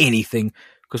saying anything.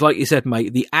 Because, like you said,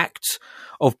 mate, the act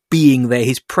of being there,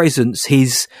 his presence,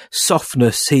 his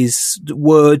softness, his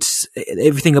words,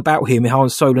 everything about him, Han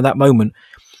Solo in that moment,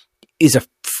 is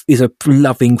a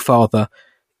loving father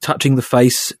touching the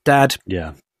face, "Dad,"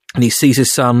 and he sees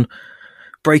his son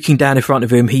breaking down in front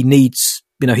of him. He needs,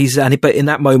 but in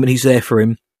that moment, he's there for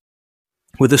him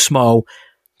with a smile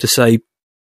to say,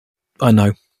 "I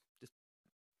know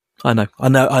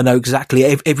exactly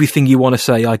everything you want to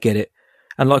say. I get it."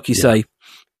 And like you say,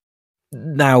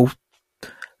 now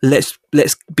let's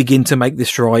begin to make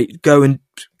this right. Go and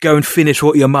finish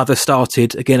what your mother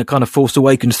started. Again, a kind of Force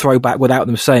Awakens throwback without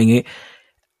them saying it.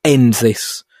 End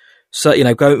this. So,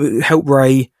 go help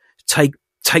Rey take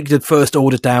the First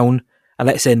Order down, and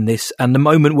let's end this. And the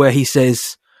moment where he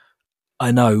says,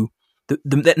 "I know," at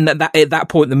that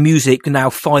point, the music now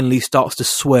finally starts to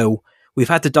swell. We've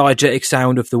had the diegetic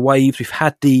sound of the waves. We've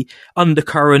had the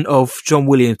undercurrent of John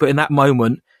Williams. But in that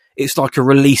moment, it's like a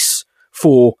release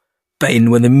for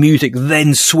Ben when the music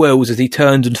then swells as he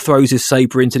turns and throws his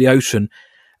saber into the ocean.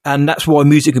 And that's why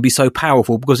music can be so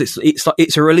powerful, because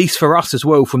it's a release for us as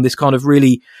well from this kind of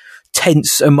really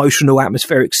tense, emotional,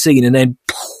 atmospheric scene. And then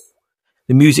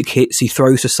the music hits, he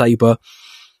throws the saber,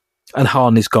 and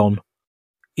Han is gone.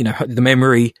 You know, the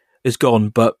memory is gone,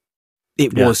 but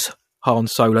it was Han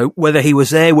Solo. Whether he was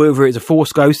there, whether it's a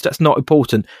Force ghost, that's not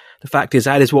important. The fact is,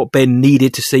 that is what Ben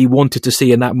needed to see, wanted to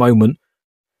see in that moment.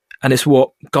 And it's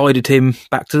what guided him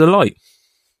back to the light.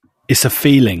 It's a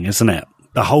feeling, isn't it?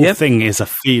 The whole thing is a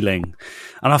feeling.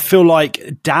 And I feel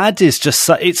like Dad is just,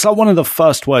 it's like one of the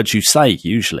first words you say,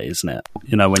 usually, isn't it?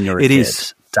 You know, when you're a kid. It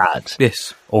is. Dad.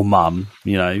 Yes. Or Mum,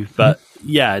 you know. But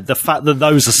yeah, the fact that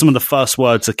those are some of the first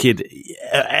words a kid,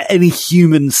 any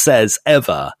human says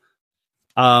ever,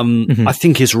 I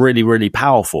think is really, really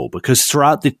powerful, because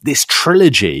throughout this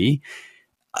trilogy,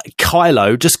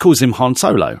 Kylo just calls him Han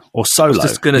Solo or Solo. I was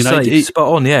just going to say, spot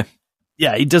on, yeah.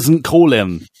 Yeah, he doesn't call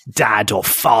him Dad or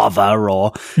Father,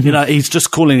 or, you know, he's just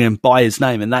calling him by his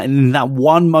name. And that in that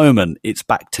one moment, it's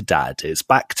back to Dad. It's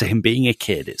back to him being a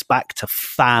kid. It's back to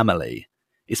family.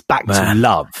 It's back to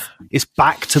love. It's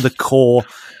back to the core,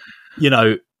 you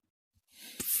know,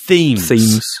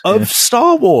 themes of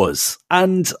Star Wars.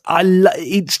 And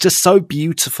it's just so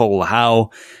beautiful how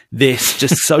this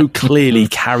just so clearly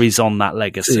carries on that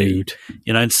legacy. Dude.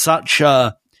 You know, in such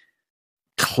a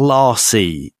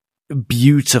classy,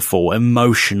 beautiful,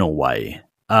 emotional way.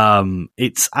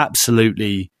 It's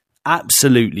absolutely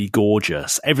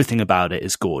gorgeous. Everything about it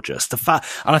is gorgeous. The fact,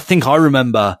 and I think I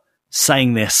remember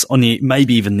saying this on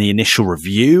maybe even the initial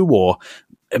review, or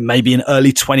maybe in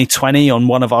early 2020 on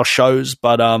one of our shows,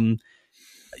 but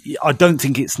I don't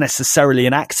think it's necessarily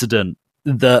an accident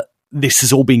that this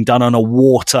is all being done on a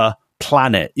water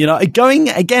planet. You know, going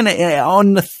again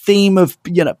on the theme of,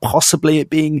 you know, possibly it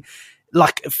being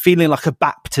like feeling like a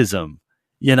baptism,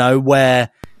 you know,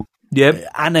 where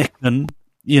Anakin,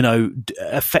 you know,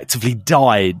 effectively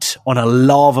died on a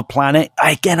lava planet.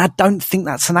 Again, I don't think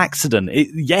that's an accident.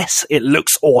 Yes, it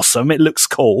looks awesome. It looks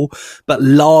cool, but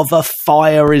lava,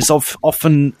 fire is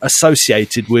often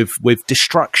associated with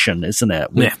destruction, isn't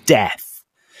it? With death.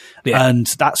 Yeah. And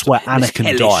that's where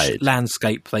Anakin died.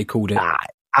 Landscape, they called it.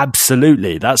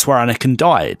 Absolutely. That's where Anakin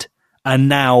died. And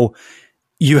now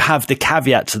you have the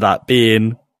caveat to that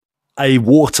being a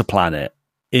water planet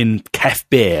in Kef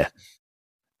Bir.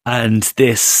 And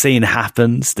this scene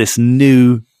happens. This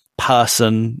new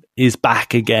person is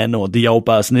back again, or the old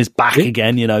person is back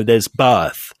again. You know, there's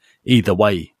birth either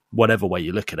way, whatever way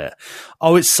you look at it.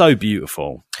 Oh, it's so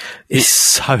beautiful. It's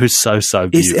so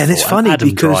beautiful. And it's funny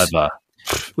because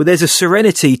well, there's a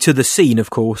serenity to the scene, of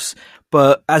course.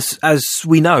 But as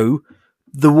we know,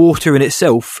 the water in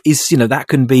itself is, you know, that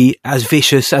can be as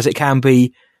vicious as it can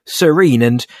be serene.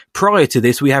 And prior to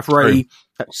this, we have Rey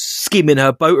skimming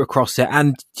her boat across it,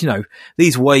 and, you know,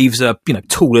 these waves are, you know,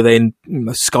 taller than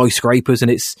skyscrapers,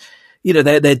 and it's, you know,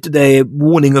 they're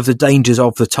warning of the dangers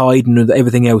of the tide and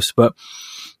everything else. But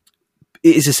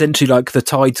it is essentially like the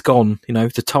tide's gone. You know,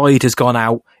 the tide has gone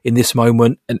out in this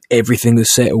moment, and everything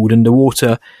has settled, and the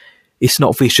water, it's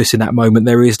not vicious in that moment.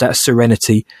 There is that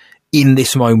serenity in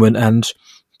this moment. And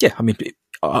yeah, I mean,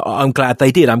 I'm glad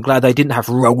they did. I'm glad they didn't have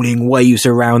rolling waves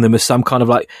around them as some kind of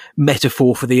like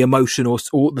metaphor for the emotion or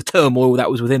the turmoil that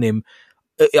was within him.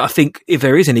 I think if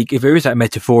there is that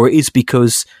metaphor, it is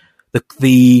because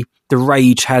the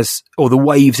rage has, or the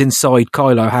waves inside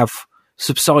Kylo have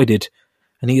subsided,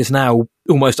 and he is now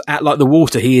almost at like the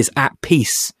water. He is at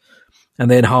peace, and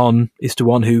then Han is the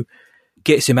one who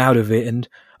gets him out of it. And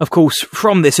of course,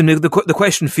 from this, and the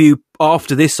question for you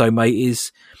after this, though, mate,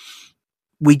 is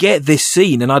we get this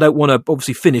scene, and I don't want to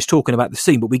obviously finish talking about the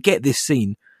scene, but we get this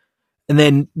scene, and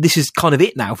then this is kind of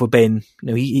it now for Ben. You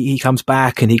know, he comes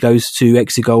back and he goes to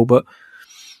Exegol, but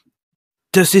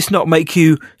does this not make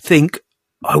you think,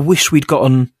 I wish we'd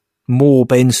gotten more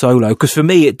Ben Solo? Because for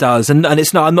me, it does, and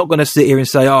it's not. I'm not going to sit here and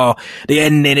say, "Oh, the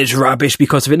ending is rubbish"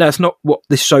 because of it. No, that's not what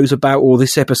this show's about, or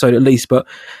this episode at least. But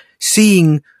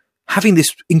having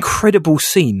this incredible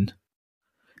scene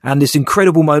and this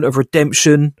incredible moment of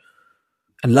redemption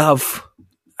and love,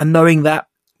 and knowing that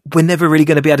we're never really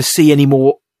going to be able to see any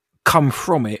more come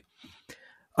from it.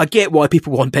 I get why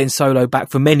people want Ben Solo back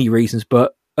for many reasons,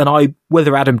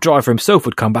 whether Adam Driver himself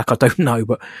would come back, I don't know,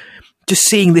 but just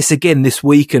seeing this again this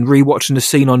week and rewatching the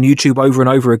scene on YouTube over and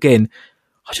over again,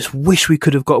 I just wish we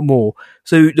could have got more.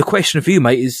 So the question for you,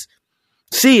 mate, is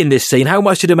seeing this scene, how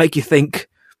much did it make you think,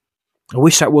 I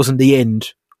wish that wasn't the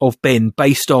end of Ben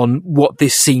based on what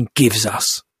this scene gives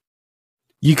us?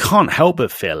 You can't help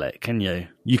but feel it, can you?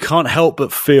 You can't help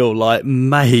but feel like,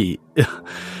 mate,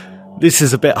 this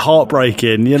is a bit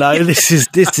heartbreaking, you know. This is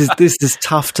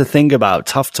tough to think about,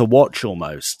 tough to watch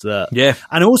almost. Yeah,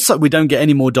 and also we don't get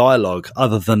any more dialogue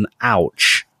other than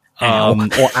 "ouch" or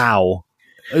 "ow."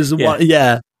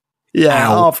 Yeah.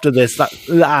 Ow. After this,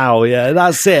 "ow," yeah,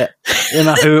 that's it. You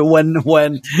know,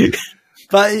 when.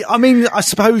 But I mean, I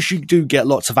suppose you do get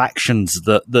lots of actions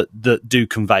that do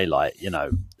convey, like, you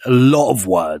know, a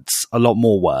lot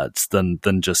more words than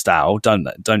just "ow,"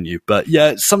 don't you? But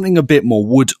yeah, something a bit more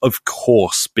would, of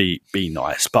course, be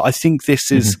nice. But I think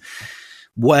this is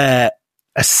where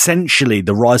essentially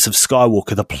the Rise of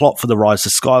Skywalker, the plot for the Rise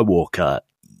of Skywalker,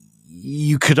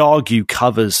 you could argue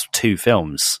covers 2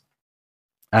 films,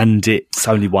 and it's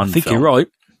only one. I think film. You're right.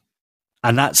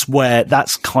 And that's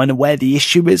kind of where the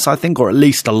issue is, I think, or at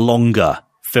least a longer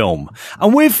film.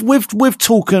 And we've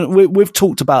talked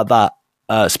about that,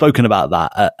 spoken about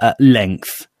that at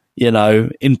length, you know,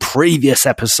 in previous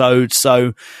episodes.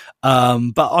 So,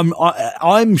 but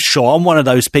I'm sure I'm one of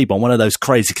those people. I'm one of those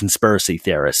crazy conspiracy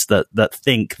theorists that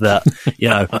think that, you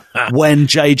know, when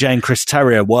JJ and Chris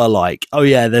Terrio were like, oh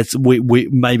yeah,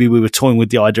 maybe we were toying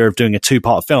with the idea of doing a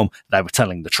 2-part film. They were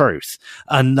telling the truth,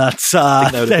 and that's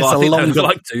there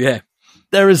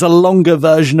is a longer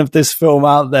version of this film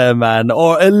out there, man,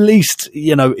 or at least,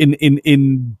 you know,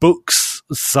 in books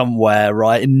somewhere,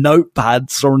 right, in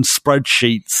notepads or in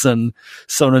spreadsheets and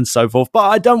so on and so forth. But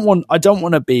I don't want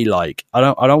to be like, I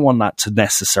don't want that to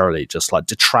necessarily just like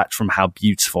detract from how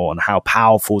beautiful and how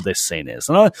powerful this scene is.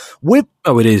 And it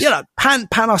is. You know,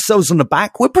 pan ourselves on the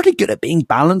back. We're pretty good at being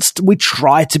balanced. We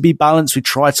try to be balanced. We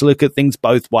try to look at things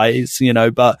both ways, you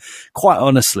know. But quite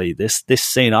honestly, this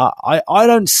scene, I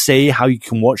don't see how you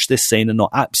can watch this scene and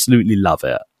not absolutely love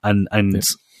it. And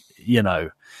you know,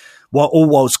 all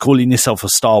whilst calling yourself a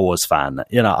Star Wars fan,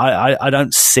 you know, I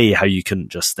don't see how you can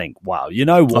just think, wow, you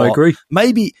know what? I agree.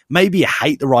 Maybe you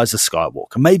hate The Rise of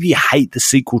Skywalker. Maybe you hate the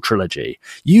sequel trilogy.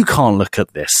 You can't look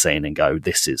at this scene and go,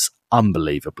 this is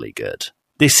unbelievably good.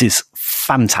 This is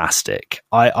fantastic.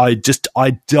 I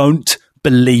don't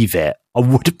believe it. I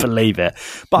wouldn't believe it.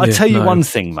 But I tell you one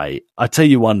thing, mate. I tell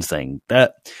you one thing,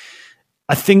 that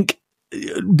I think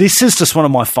this is just one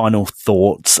of my final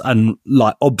thoughts and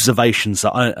like observations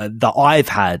that I've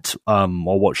had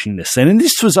while watching this scene. And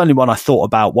this was only one I thought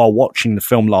about while watching the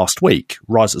film last week,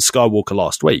 Rise of Skywalker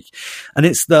last week. And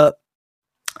it's that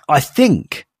I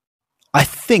think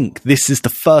this is the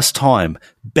first time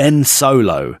Ben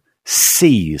Solo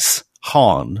sees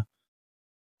Han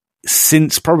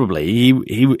since probably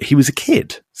he was a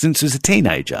kid, since he was a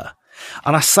teenager.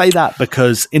 And I say that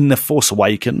because in The Force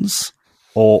Awakens,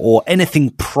 or anything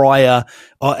prior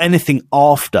or anything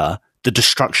after the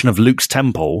destruction of Luke's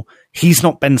temple, he's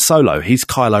not Ben Solo, he's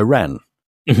Kylo Ren.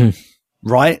 Mm-hmm.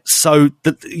 Right? So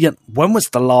when was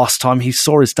the last time he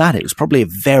saw his dad? It was probably a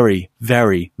very,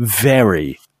 very,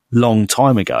 very long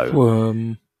time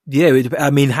ago.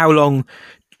 I mean, how long?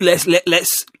 Let's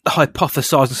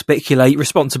hypothesize and speculate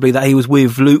responsibly that he was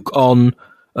with Luke on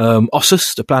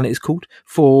Ossus, the planet is called,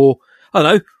 for, I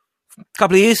don't know, a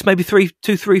couple of years, maybe 4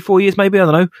 years, maybe, I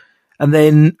don't know. And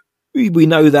then we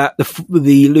know that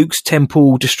the Luke's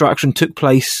temple destruction took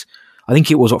place, I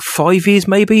think it was 5 years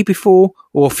maybe before,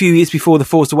 or a few years before The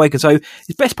Force Awakens. So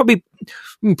it's best probably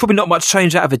not much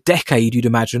change out of a decade, you'd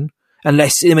imagine.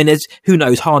 Unless, I mean, who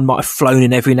knows, Han might have flown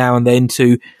in every now and then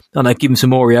to, I don't know, give him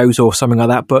some Oreos or something like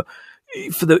that. But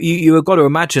you have got to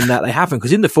imagine that they haven't,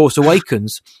 because in The Force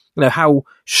Awakens, you know, how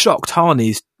shocked Han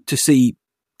is to see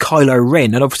Kylo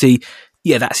Ren, and obviously,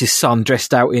 yeah, that's his son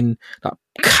dressed out in like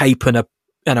cape and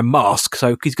a mask,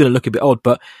 so he's going to look a bit odd.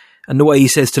 And the way he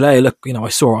says to Leia, "Look, you know, I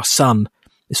saw our son."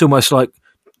 It's almost like,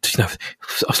 you know,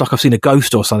 it's like I've seen a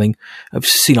ghost or something. I've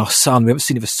seen our son. We haven't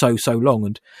seen him for so long.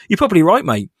 And you're probably right,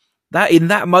 mate. That in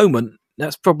that moment,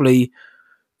 that's probably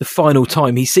the final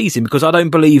time he sees him, because I don't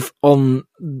believe on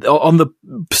the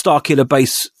Starkiller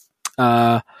base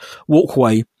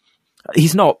walkway,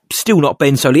 he's still not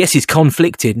Ben Solo. Yes, he's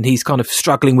conflicted and he's kind of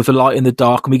struggling with the light in the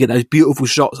dark, and we get those beautiful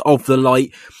shots of the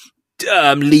light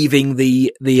leaving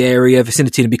the area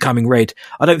vicinity and becoming red.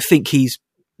 I don't think he's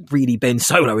really Ben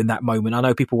Solo in that moment. I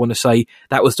know people want to say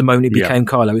that was the moment he became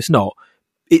Kylo. It's not.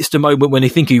 It's the moment when I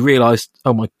think he realised,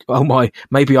 oh my,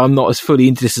 maybe I'm not as fully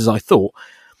into this as I thought.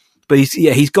 But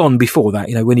he's gone before that,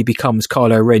 you know, when he becomes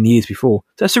Kylo Ren years before.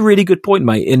 That's a really good point,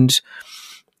 mate. And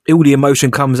all the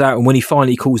emotion comes out, and when he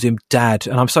finally calls him Dad,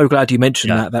 and I'm so glad you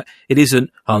mentioned that it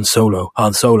isn't Han Solo,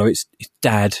 it's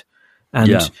Dad.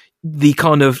 And the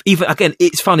kind of, even again,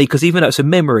 it's funny because even though it's a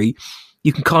memory,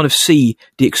 you can kind of see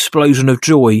the explosion of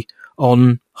joy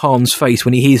on Han's face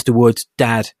when he hears the words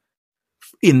Dad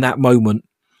in that moment.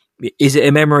 Is it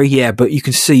a memory? Yeah, but you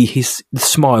can see the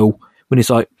smile when he's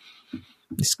like,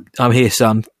 I'm here,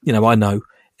 son. You know, I know.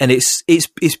 And it's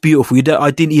beautiful.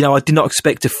 I did not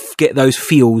expect to get those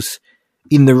feels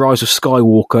in The Rise of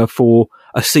Skywalker for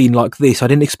a scene like this. I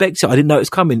didn't expect it. I didn't know it was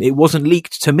coming. It wasn't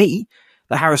leaked to me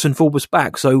that Harrison Ford was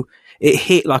back. So it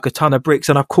hit like a ton of bricks.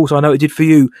 And of course, I know it did for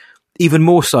you even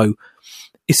more so.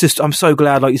 It's just, I'm so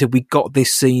glad, like you said, we got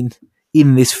this scene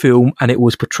in this film and it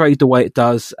was portrayed the way it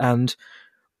does. And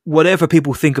whatever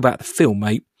people think about the film,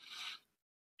 mate,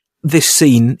 this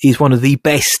scene is one of the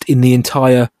best in the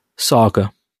entire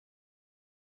saga.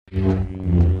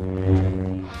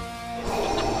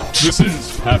 This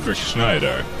is Patrick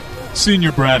Schneider,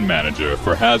 Senior Brand Manager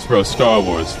for Hasbro Star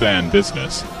Wars Fan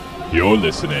Business. You're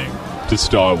listening to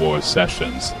Star Wars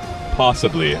Sessions,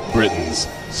 possibly Britain's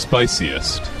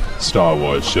spiciest Star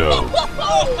Wars show.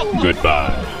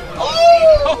 Goodbye.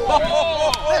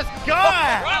 Let's go!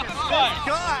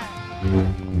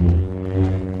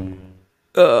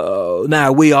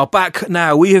 Now we are back.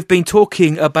 Now we have been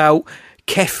talking about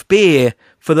Kef beer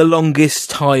for the longest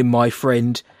time, my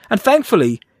friend. And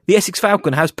thankfully, the Essex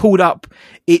Falcon has pulled up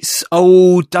its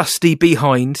old dusty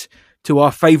behind to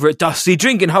our favourite dusty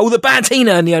drinking hole, the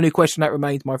Bantina. And the only question that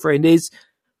remains, my friend, is,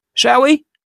 shall we?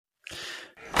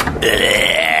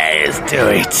 Let's do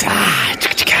it.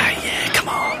 Yeah, come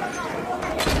on.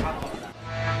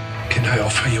 Can I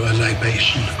offer you a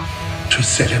libation to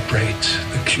celebrate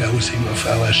the closing of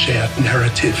our shared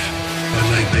narrative? A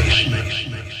libation.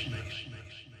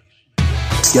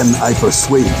 Can I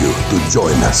persuade you to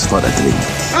join us for a drink?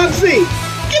 Hansi,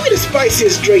 give me the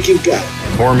spiciest drink you got.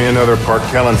 Pour me another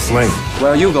Parkellen Sling.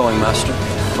 Where are you going, master?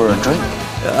 For a drink?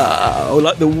 Oh,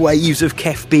 like the waves of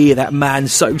Kef beer, that man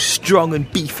so strong and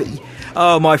beefy.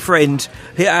 Oh, my friend,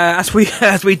 as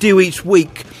we do each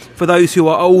week, for those who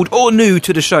are old or new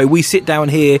to the show, we sit down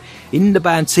here in the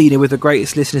Bantina with the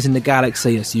greatest listeners in the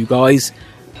galaxy, that's you guys,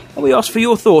 and we ask for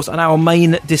your thoughts on our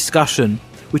main discussion,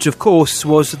 which of course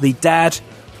was the Dad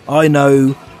I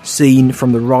Know scene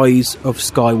from The Rise of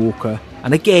Skywalker.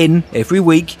 And again, every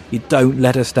week, you don't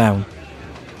let us down.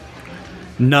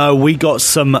 No, we got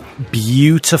some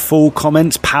beautiful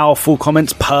comments, powerful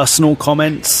comments, personal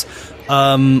comments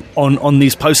on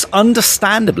these posts.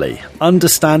 Understandably,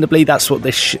 that's what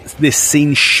this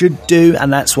scene should do,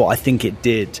 and that's what I think it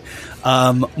did.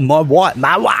 My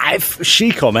wife,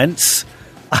 she comments,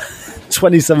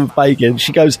 27th Bacon,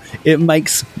 she goes, "It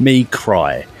makes me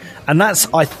cry." And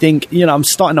that's, I think, I'm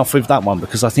starting off with that one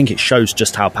because I think it shows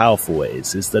just how powerful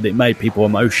it is that it made people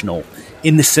emotional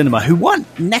in the cinema who weren't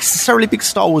necessarily big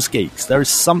Star Wars geeks. There is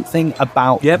something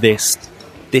about this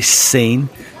scene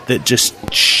that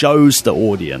just shows the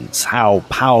audience how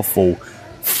powerful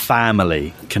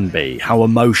family can be, how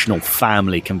emotional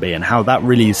family can be, and how that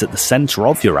really is at the center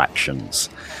of your actions.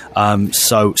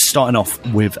 So starting off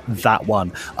with that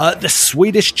one. The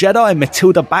Swedish Jedi,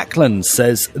 Matilda Backlund,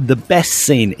 says, the best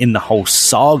scene in the whole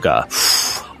saga.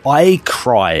 I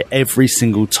cry every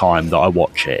single time that I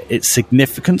watch it. Its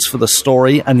significance for the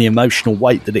story and the emotional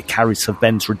weight that it carries for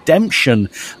Ben's redemption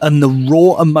and the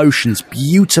raw emotions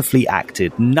beautifully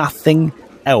acted. Nothing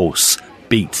else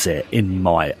beats it, in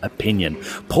my opinion.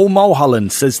 Paul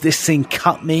Mulholland says, this scene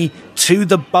cut me to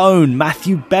the bone.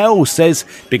 Matthew Bell says,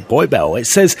 Big Boy Bell, it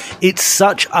says, it's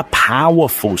such a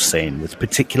powerful scene with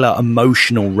particular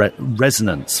emotional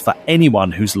resonance for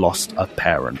anyone who's lost a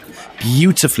parent.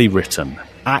 Beautifully written,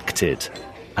 acted,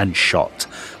 and shot.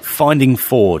 Finding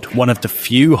Ford, one of the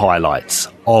few highlights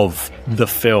of the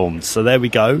film. So there we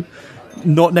go.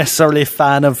 Not necessarily a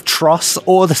fan of Truss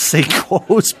or the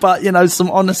sequels, but, some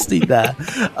honesty there.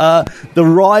 The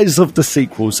rise of the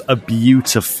sequels, a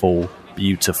beautiful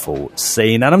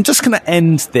scene. And I'm just going to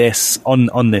end this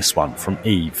on this one from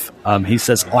Eve. He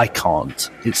says, I can't.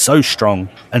 It's so strong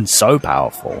and so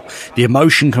powerful. The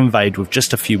emotion conveyed with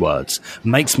just a few words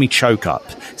makes me choke up.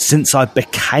 Since I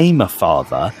became a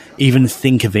father, even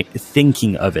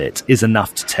thinking of it is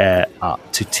enough to tear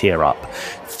up.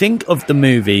 Think of the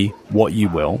movie what you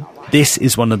will. This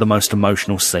is one of the most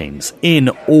emotional scenes in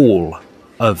all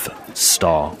of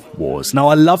Star Wars. Now,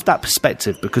 I love that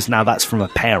perspective because now that's from a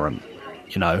parent.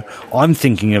 I'm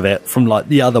thinking of it from like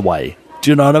the other way. Do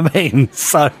you know what I mean?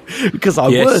 So, because I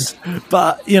would.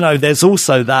 But, there's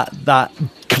also that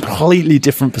completely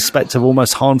different perspective,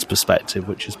 almost Han's perspective,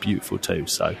 which is beautiful too.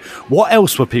 So, what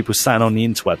else were people saying on the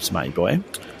interwebs, mate boy?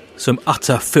 Some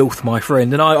utter filth, my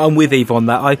friend, and I'm with Eve on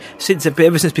that.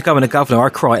 Ever since becoming a governor, I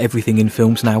cry everything in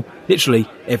films now, literally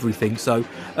everything. So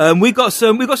we got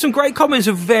some great comments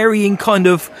of varying kind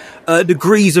of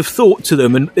degrees of thought to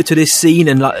them and to this scene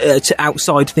and to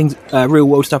outside things, real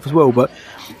world stuff as well. But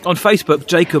on Facebook,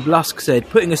 Jacob Lusk said,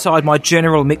 putting aside my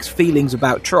general mixed feelings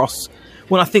about Tross,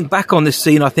 when I think back on this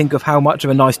scene, I think of how much of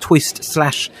a nice twist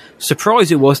 /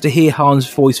 surprise it was to hear Han's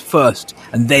voice first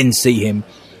and then see him.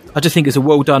 I just think it's a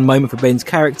well done moment for Ben's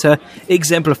character,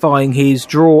 exemplifying his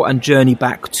draw and journey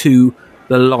back to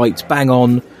the light. Bang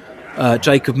on,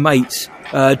 Jacob Mate.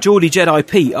 Geordie Jedi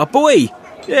Pete, our boy!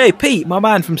 Yeah, Pete, my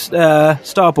man from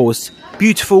Star Wars.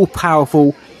 Beautiful,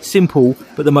 powerful, simple,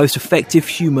 but the most effective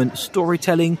human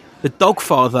storytelling. The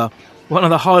Dogfather, one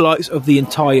of the highlights of the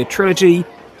entire trilogy.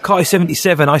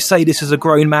 Kai77, I say this as a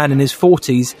grown man in his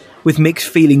 40s with mixed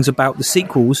feelings about the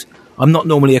sequels. I'm not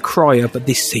normally a crier, but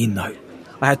this scene though,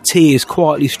 I had tears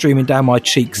quietly streaming down my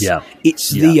cheeks. Yeah.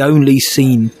 It's the only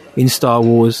scene in Star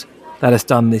Wars that has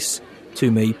done this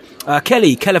to me.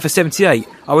 Kelly for 78,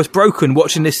 I was broken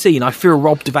watching this scene. I feel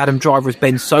robbed of Adam Driver as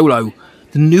Ben Solo.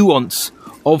 The nuance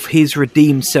of his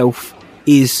redeemed self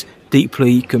is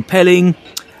deeply compelling.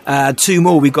 Two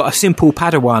more. We've got a simple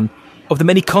Padawan. Of the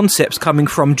many concepts coming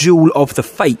from Duel of the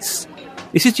Fates,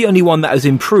 this is the only one that has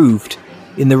improved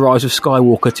in The Rise of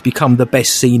Skywalker to become the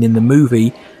best scene in the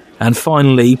movie. And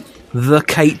finally, the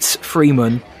Kate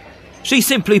Freeman. She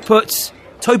simply puts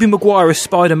Tobey Maguire as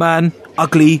Spider-Man,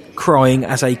 ugly, crying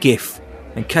as a gif.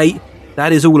 And Kate,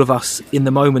 that is all of us in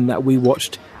the moment that we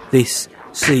watched this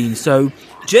scene. So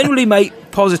generally, mate,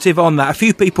 positive on that. A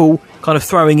few people kind of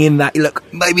throwing in that, look,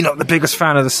 maybe not the biggest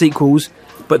fan of the sequels,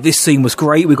 but this scene was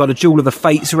great. We got a Duel of the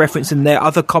Fates reference in there.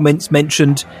 Other comments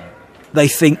mentioned they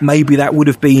think maybe that would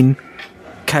have been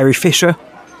Carrie Fisher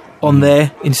on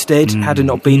there instead, had it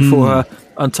not been for her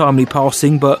untimely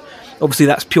passing. But obviously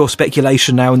that's pure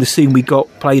speculation now, and the scene we got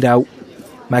played out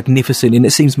magnificent, and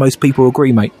it seems most people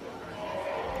agree, mate.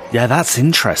 Yeah, that's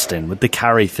interesting with the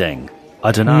Carrie thing.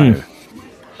 I don't know.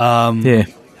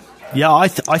 Yeah, I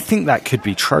think that could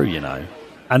be true, you know.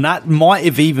 And that might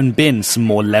have even been some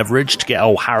more leverage to get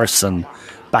old Harrison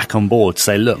back on board to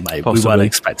say, look, mate, we weren't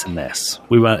expecting this.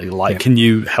 We weren't can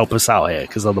you help us out here?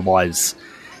 Because otherwise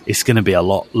it's going to be a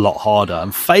lot harder.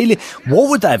 And failing, what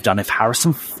would they have done if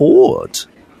Harrison Ford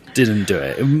didn't do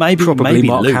it? Maybe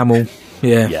Mark Luke. Hamill.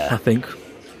 Yeah, I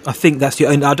think that's the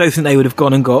only. I don't think they would have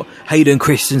gone and got Hayden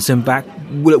Christensen back.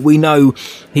 We know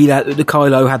the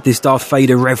Kylo had this Darth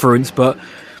Vader reverence, but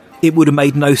it would have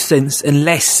made no sense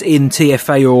unless in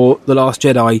TFA or The Last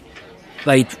Jedi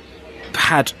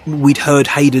we'd heard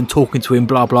Hayden talking to him,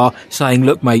 blah blah, saying,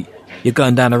 "Look, mate, you're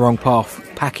going down the wrong path.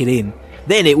 Pack it in."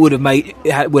 Then it would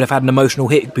have had an emotional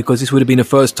hit because this would have been the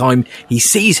first time he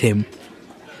sees him.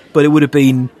 But it would have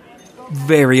been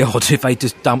very odd if they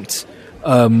just dumped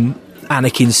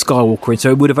Anakin Skywalker in. So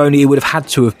it would have had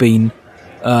to have been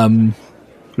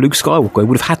Luke Skywalker. It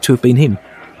would have had to have been him.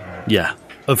 Yeah,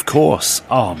 of course.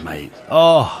 Oh, mate.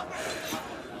 Oh,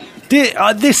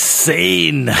 this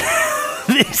scene.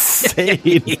 This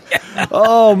scene.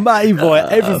 Oh, mate, boy.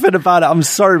 Everything about it. I'm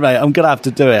sorry, mate. I'm going to have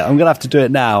to do it. I'm going to have to do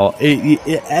it now.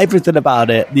 Everything about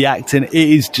it, the acting, it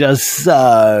is just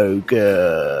so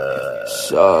good.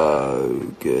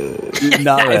 So good. You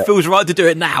know it. It feels right to do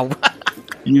it now.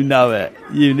 You know it.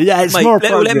 It's mate, more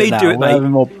appropriate let me now. do it,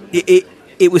 mate.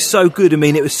 It was so good. I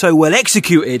mean, it was so well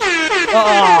executed. I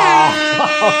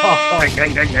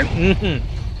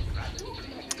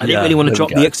didn't really want to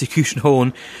drop the execution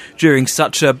horn during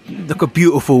such a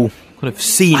beautiful kind of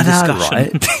scene discussion.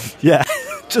 Right? Yeah,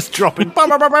 just dropping.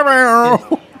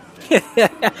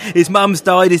 His mum's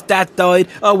died, his dad died.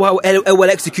 Oh, well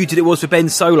executed it was for Ben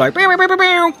Solo.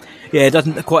 Yeah, it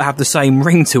doesn't quite have the same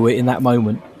ring to it in that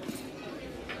moment.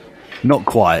 Not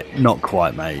quite,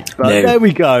 mate. But there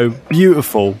we go.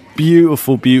 Beautiful,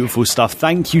 beautiful, beautiful stuff.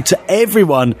 Thank you to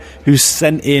everyone who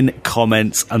sent in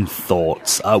comments and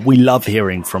thoughts. We love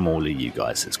hearing from all of you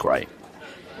guys. It's great.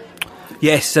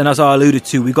 Yes, and as I alluded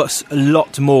to, we got a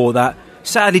lot more that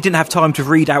sadly didn't have time to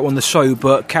read out on the show,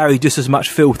 but carry just as much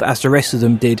filth as the rest of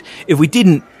them did. If we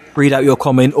didn't read out your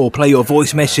comment or play your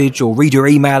voice message or read your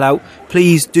email out,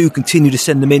 please do continue to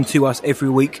send them in to us every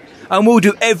week, and we'll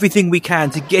do everything we can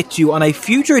to get you on a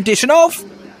future edition of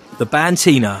The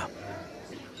Bantina.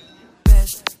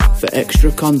 For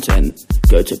extra content,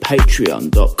 go to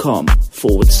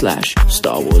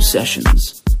patreon.com/Star Wars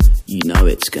Sessions. You know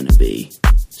it's going to be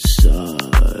so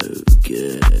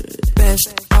good.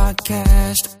 Best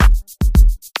podcast.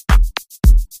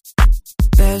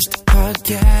 Best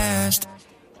podcast.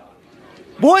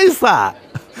 What is that?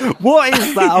 What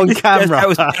is that on camera? That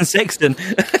was Dan Sexton.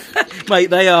 Mate,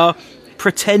 they are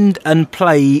pretend and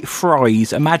play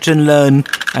fries. Imagine, learn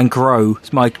and grow.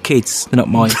 It's my kids, they're not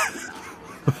mine.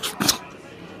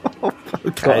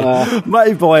 Okay.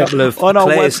 Mate boy, on our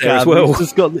webcam, as well.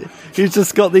 he's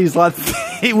just got these like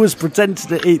he was pretending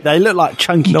to eat. They look like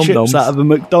chunky Nom chips noms. out of a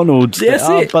McDonald's. That's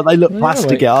it. But they look Yeah,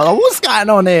 plastic. right. Oh, what's going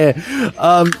on here?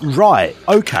 Right,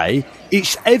 okay.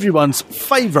 It's everyone's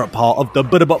favourite part of the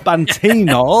Budabot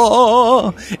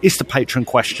Bantino. It's the patron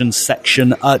questions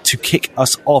section. To kick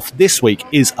us off this week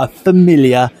is a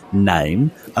familiar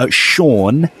name,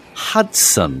 Sean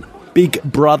Hudson, Big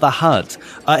Brother Hud.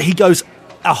 He goes,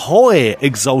 ahoy,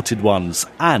 exalted ones,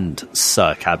 and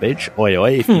Sir Cabbage, oi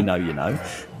oi, if you know, you know,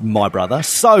 my brother.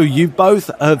 So you both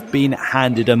have been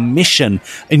handed a mission,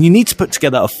 and you need to put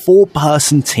together a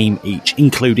 4-person team each,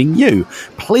 including you.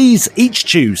 Please each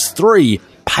choose 3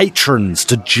 patrons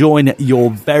to join your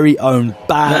very own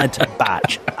Bad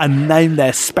Batch and name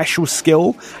their special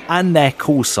skill and their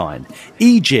call sign.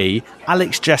 E.g.,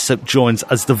 Alex Jessup joins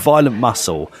as the Violent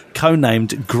Muscle,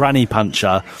 codenamed Granny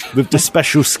Puncher, with the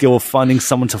special skill of finding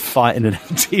someone to fight in an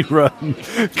empty room.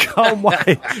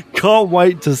 Can't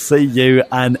wait to see you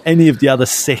and any of the other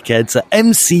sickheads at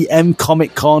MCM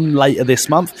Comic Con later this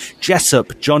month.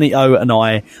 Jessup, Johnny O and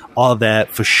I are there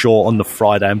for sure on the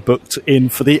Friday and booked in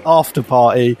for the after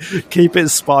party. Keep it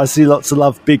spicy, lots of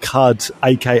love, Big Hud,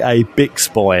 aka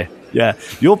Bix Boy. Yeah,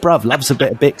 your bruv loves a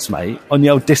bit of Bix, mate. On the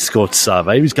old Discord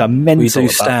server, he was going mental. We do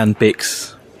stand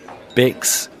Bix.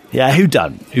 Bix. Yeah, who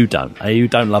don't? Who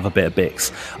don't love a bit of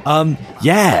Bix?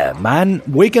 Yeah, man,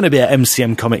 we're going to be at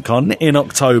MCM Comic Con in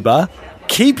October.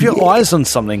 Keep your eyes on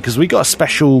something, because we got a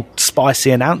special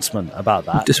spicy announcement about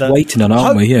that. Just waiting on,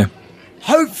 aren't we? Yeah.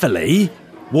 Hopefully,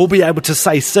 we'll be able to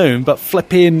say soon, but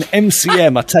flipping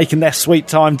MCM are taking their sweet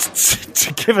time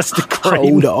to give us the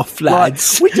green. Hold off,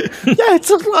 lads. we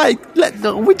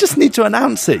just need to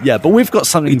announce it. Yeah, but we've got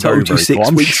something very,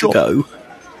 very cool.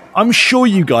 I'm sure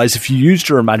you guys, if you used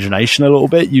your imagination a little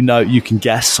bit, you can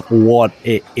guess what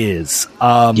it is.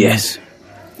 Yes.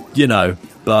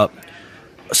 But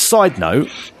side note,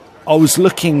 I was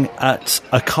looking at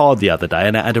a card the other day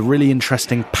and it had a really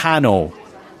interesting panel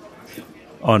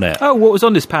on it. Oh, what was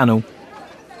on this panel?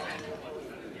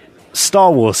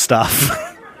 Star Wars stuff.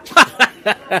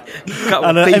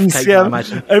 And an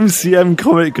MCM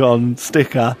Comic Con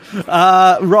sticker.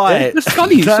 Right. It's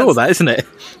funny you saw that, isn't it?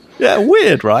 Yeah,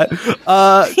 weird, right?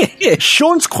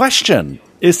 Sean's question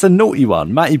is the naughty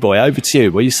one. Matty boy, over to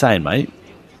you. What are you saying, mate?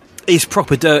 He's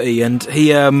proper dirty, and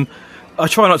he... I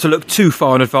try not to look too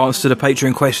far in advance to the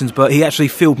Patreon questions, but he actually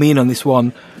filled me in on this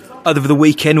one over the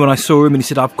weekend when I saw him, and he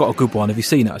said, I've got a good one. Have you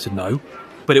seen it? I said, no.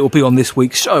 But it will be on this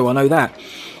week's show, I know that.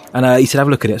 And he said, have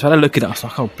a look at it. So I had a look at it. I was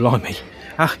like, oh, blimey.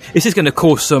 This is going to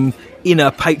cause some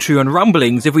inner Patreon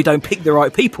rumblings if we don't pick the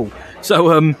right people.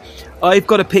 So I've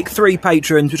got to pick 3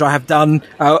 patrons, which I have done,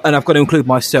 and I've got to include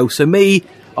myself. So me,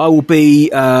 I will be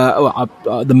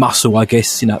the muscle, I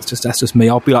guess. That's just me.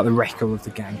 I'll be like the wrecker of the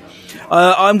gang.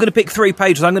 I'm going to pick 3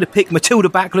 patrons. I'm going to pick Matilda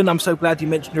Backlund. I'm so glad you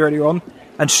mentioned her earlier on.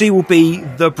 And she will be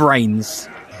the brains.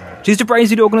 She's the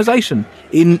brains of the organisation.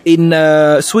 In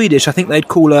Swedish, I think they'd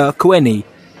call her Koeni,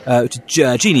 which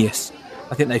is genius.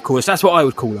 I think they'd call her. So that's what I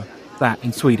would call her, that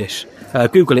in Swedish.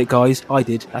 Google it, guys. I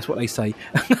did. That's what they say.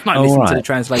 I listened to the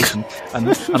translation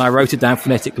and I wrote it down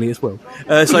phonetically as well.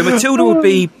 So Matilda would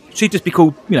be, she'd just be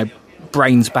called,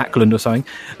 Brains Backlund or something.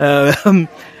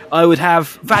 I would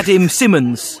have Vadim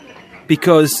Simmons,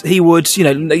 because he would,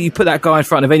 you put that guy in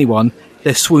front of anyone,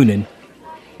 they're swooning.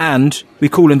 And we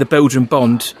call him the Belgian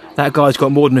Bond. That guy's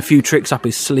got more than a few tricks up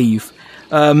his sleeve.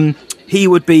 He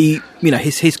would be,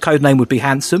 his code name would be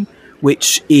Handsome,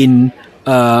 which in,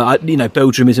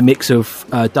 Belgium is a mix of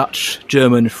Dutch,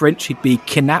 German, French. He'd be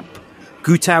Knap,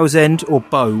 Guthausend, or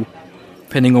Bo,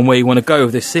 depending on where you want to go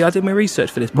with this. See, I did my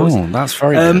research for this, boys. Oh, that's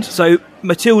very good. So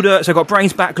Matilda, so I've got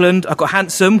Brains Backlund, I've got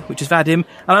Handsome, which is Vadim, and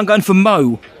I'm going for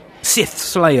Mo, Sith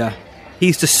Slayer.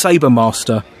 He's the Saber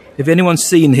Master. If anyone's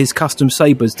seen his custom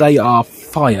sabers, they are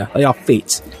fire. They are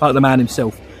fit, like the man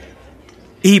himself.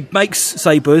 He makes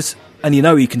sabers, and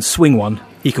he can swing one.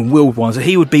 He can wield one. So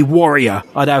he would be Warrior.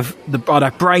 I'd have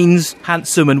Brains,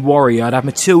 Handsome, and Warrior. I'd have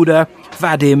Matilda,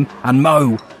 Vadim, and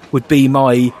Mo would be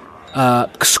my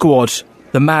squad.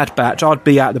 The Mad Batch. I'd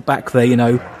be out the back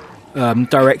there,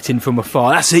 directing from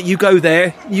afar. That's it. You go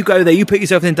there. You put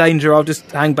yourself in danger. I'll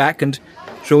just hang back and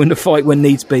join the fight when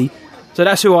needs be. So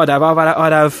that's who I'd have.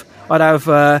 I'd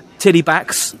have Tilly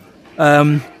Backs,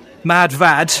 Mad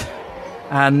Vad,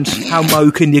 and How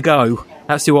Mo Can You Go?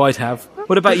 That's who I'd have.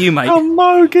 What about you, mate? How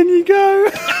Mo Can You Go?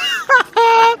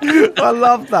 I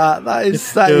love that. That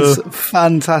is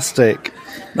fantastic.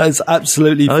 That is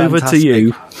absolutely fantastic. Over to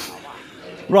you.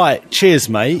 Right, cheers,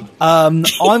 mate. I'm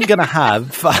going to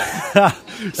have... I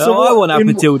want to have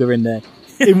Matilda in there.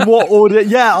 In what order?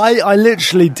 Yeah, I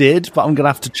literally did, but I'm going to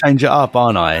have to change it up,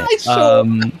 aren't I?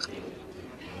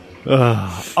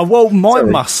 Well, my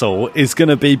muscle is going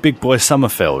to be Big Boy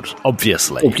Summerfield,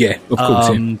 obviously. Oh, yeah, of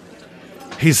course.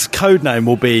 His code name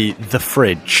will be The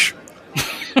Fridge.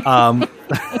 On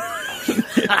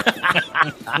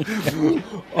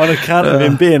account of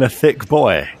him being a thick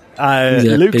boy.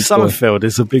 Luke Summerfield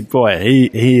is a big boy.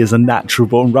 He is a natural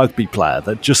born rugby player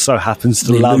that just so happens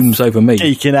to love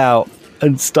geeking out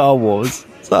and Star Wars.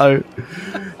 So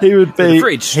he would be the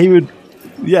Fridge. He would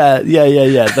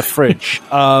the Fridge.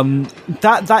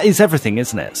 That is everything,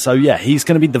 isn't it? So yeah, he's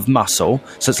going to be the muscle.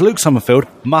 So it's Luke Summerfield,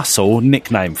 muscle,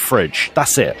 nickname Fridge.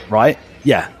 That's it, right?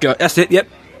 Yeah. That's it, yep.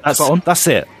 That's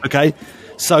it. Okay.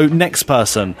 So next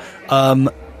person,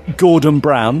 Gordon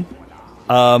Brown.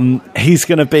 He's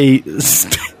going to be.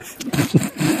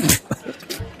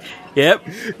 Yep.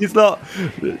 He's not.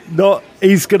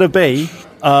 He's going to be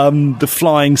the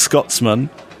Flying Scotsman,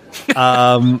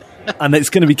 and it's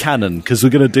going to be canon because we're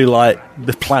going to do like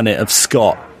the planet of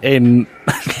Scott in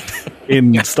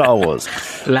Star Wars.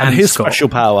 And his special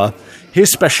power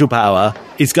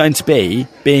is going to be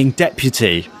being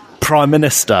deputy prime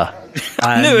minister.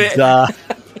 And, knew it.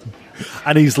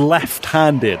 And he's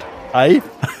left-handed. Eh?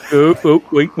 Oh,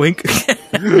 wink, wink.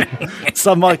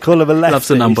 Some might call him a lefty. Loves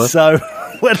the number. So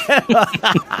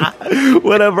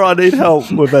whenever I need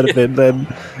help with anything, then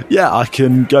yeah, I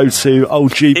can go to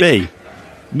old GB.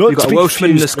 You've got a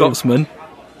Welshman and a Scotsman.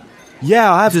 Yeah,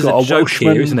 I have got a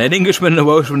Welshman. Here, isn't there? An Englishman, a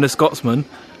Welshman and a Scotsman.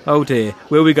 Oh dear,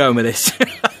 where are we going with this?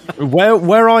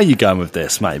 Where are you going with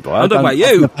this, mate? Boy? I'm talking about you.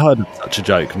 I've never heard of such a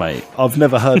joke, mate. I've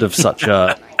never heard of such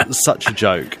a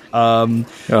joke. Mate,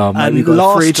 we've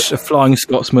got a Fridge, a Flying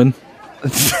Scotsman.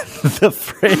 The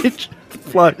Fridge.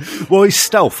 Well, he's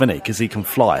stealth, isn't he? Because he can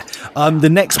fly. The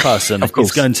next person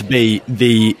is going to be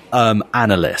the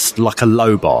analyst, like a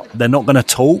Lobot. They're not going to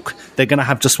talk. They're going to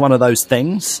have just one of those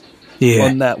things. Yeah.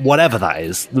 On their, whatever that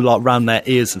is, like around their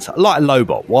ears and stuff. Like a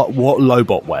Lobot. What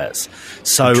Lobot wears.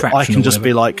 So I can just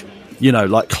be like,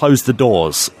 like close the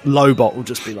doors. Lobot will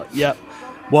just be like, yep.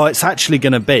 Well, it's actually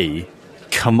going to be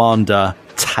Commander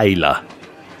Taylor.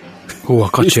 Oh, I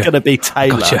got It's you. going to be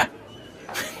Taylor. Gotcha.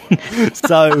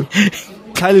 So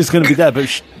Taylor's going to be there, but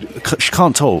she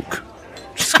can't talk.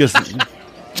 She's going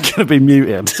to be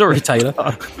muted. Sorry, Taylor.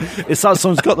 It's like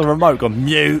someone's got the remote, gone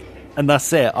mute, and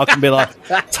that's it. I can be like,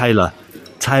 Taylor,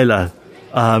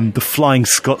 the Flying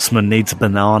Scotsman needs a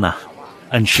banana,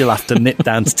 and she'll have to nip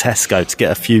down to Tesco to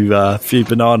get a few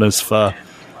bananas for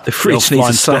the Fridge needs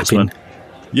a slapping.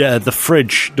 Yeah, the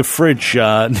fridge needs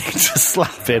a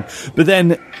slapping. But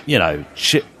then,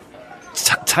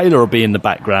 Taylor will be in the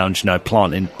background,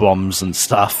 planting bombs and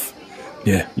stuff.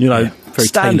 Yeah, very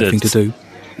standard thing to do.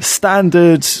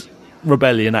 Standard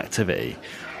rebellion activity.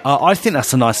 I think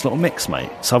that's a nice little mix, mate.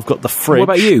 So I've got the Fridge. What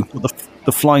about you?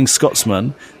 The Flying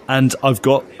Scotsman, and I've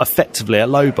got effectively a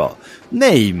Lobot.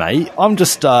 Nee, mate. I'm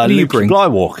just Luke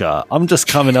Skywalker. I'm just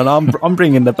coming and I'm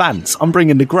bringing the bands. I'm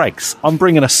bringing the Gregs. I'm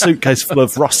bringing a suitcase full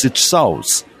of Rossage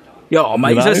souls. Yeah,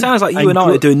 mate. So it sounds like you and I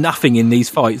are doing nothing in these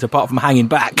fights apart from hanging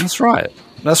back. That's right,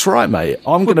 mate.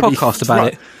 I'm going to be podcast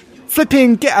about it.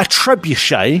 Flipping, get a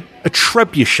trebuchet,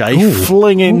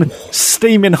 flinging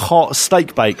steaming hot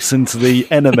steak bakes into the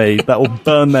enemy that will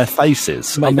burn their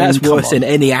faces. Mate, that's worse than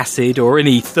any acid or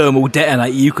any thermal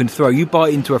detonator you can throw. You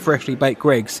bite into a freshly baked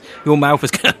Greggs, your mouth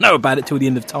is going to know about it till the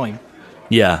end of time.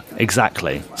 Yeah,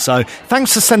 exactly. So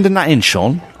thanks for sending that in,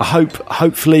 Sean.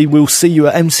 Hopefully we'll see you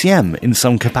at MCM in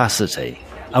some capacity.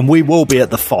 And we will be at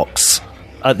the Fox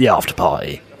at the after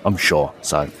party, I'm sure.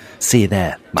 So see you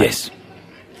there, mate. Yes.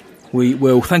 We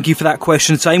will. Thank you for that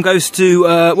question. Same goes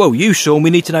to, you, Sean. We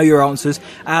need to know your answers.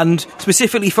 And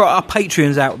specifically for our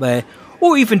Patreons out there,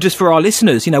 or even just for our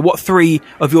listeners, what 3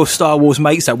 of your Star Wars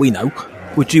mates that we know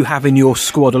would you have in your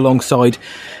squad alongside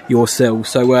yourselves?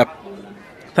 So,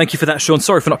 thank you for that, Sean.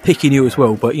 Sorry for not picking you as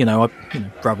well, but,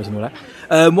 brothers and all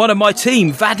that. One of my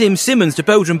team, Vadim Simmons, the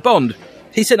Belgian Bond,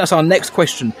 he sent us our next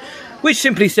question, which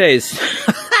simply says,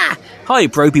 Hi,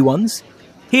 Broby ones.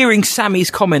 Hearing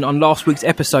Sammy's comment on last week's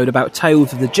episode about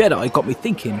Tales of the Jedi got me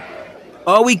thinking,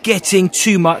 are we getting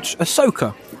too much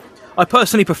Ahsoka? I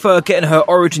personally prefer getting her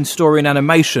origin story in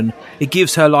animation. It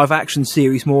gives her live-action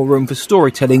series more room for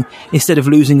storytelling instead of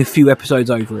losing a few episodes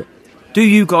over it. Do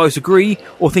you guys agree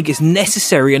or think it's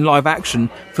necessary in live action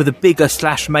for the bigger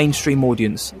 / mainstream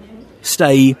audience?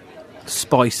 Stay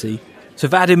spicy. So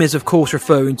Vadim is, of course,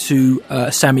 referring to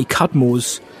Sammy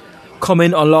Cudmore's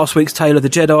comment on last week's Tale of the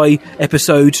Jedi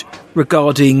episode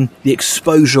regarding the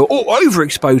exposure or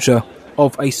overexposure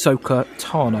of Ahsoka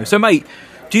Tano. So, mate,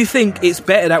 do you think it's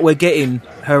better that we're getting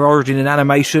her origin in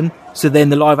animation, so then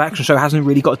the live action show hasn't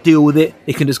really got to deal with it,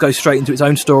 it can just go straight into its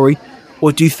own story?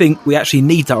 Or do you think we actually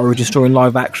need that origin story in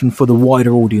live action for the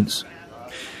wider audience?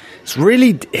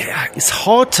 It's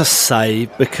hard to say,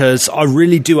 because I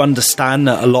really do understand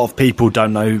that a lot of people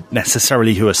don't know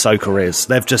necessarily who Ahsoka is.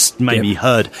 They've just maybe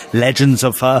heard legends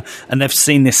of her, and they've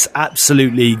seen this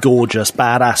absolutely gorgeous,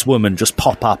 badass woman just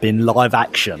pop up in live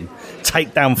action,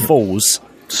 take down fools.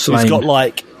 Who's got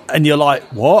like, and you're like,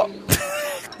 what?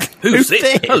 Who's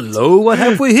this? Hello, what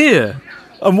have we here?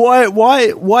 And why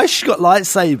has she got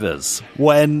lightsabers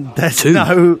when there's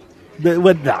lightsabers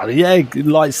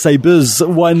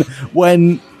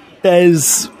when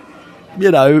there's,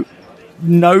 no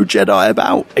Jedi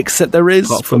about, except there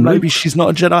is. Maybe she's not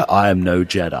a Jedi. I am no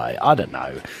Jedi. I don't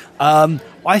know.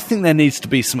 I think there needs to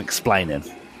be some explaining.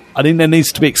 And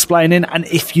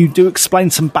if you do explain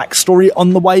some backstory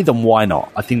on the way, then why not?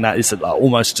 I think that is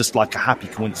almost just like a happy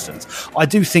coincidence. I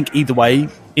do think either way,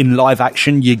 in live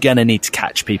action, you're going to need to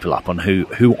catch people up on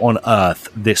who on earth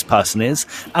this person is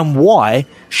and why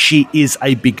she is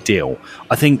a big deal.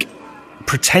 I think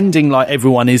pretending like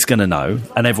everyone is going to know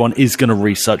and everyone is going to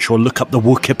research or look up the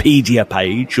Wikipedia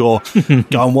page or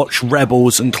go and watch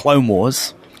Rebels and Clone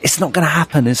Wars, it's not going to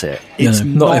happen, is it? It's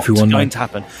not everyone going to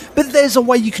happen. But there's a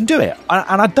way you can do it.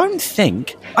 And I don't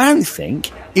think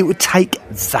it would take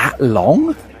that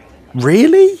long.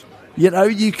 Really?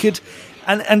 You could...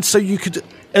 And so you could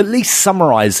at least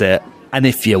summarise it. And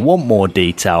if you want more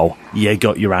detail, you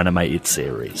got your animated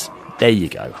series. There you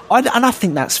go. And I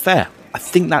think that's fair. I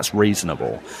think that's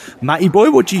reasonable. Matty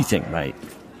boy, what do you think, mate?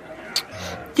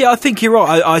 Yeah, I think you're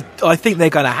right. I think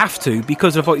they're going to have to,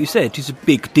 because of what you said. It's a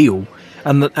big deal.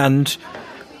 And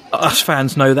us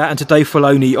fans know that, and to Dave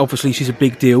Filoni, obviously she's a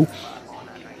big deal.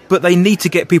 But they need to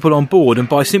get people on board, and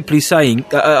by simply saying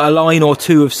a line or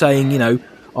two of saying,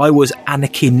 I was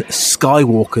Anakin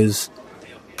Skywalker's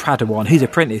Padawan, his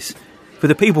apprentice. For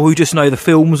the people who just know the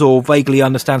films or vaguely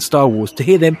understand Star Wars, to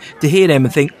hear them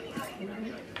and think,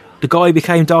 the guy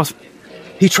became Darth...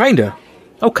 He trained her.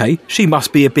 Okay, she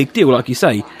must be a big deal, like you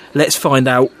say. Let's find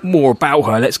out more about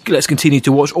her. Let's continue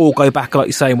to watch, or go back, like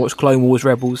you say, and watch Clone Wars,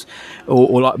 Rebels,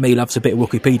 or like me, loves a bit of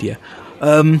Wikipedia.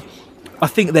 I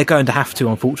think they're going to have to,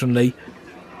 unfortunately.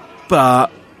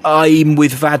 But I'm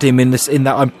with Vadim in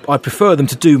that I prefer them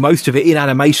to do most of it in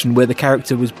animation, where the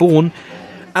character was born,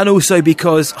 and also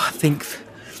because I think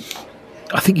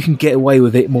you can get away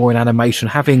with it more in animation.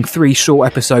 Having 3 short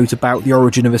episodes about the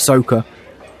origin of Ahsoka,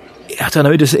 I don't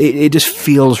know, it just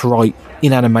feels right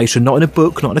in animation, not in a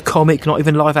book, not in a comic, not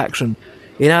even live action.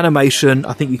 In animation,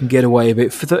 I think you can get away with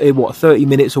it for 30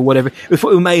 minutes or whatever.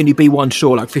 It may only be one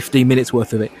short, like 15 minutes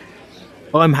worth of it.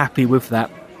 I'm happy with that.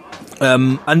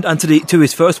 And to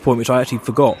his first point, which I actually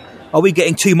forgot, are we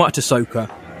getting too much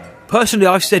Ahsoka? Personally,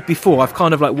 I've said before, I've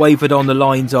kind of like wavered on the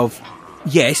lines of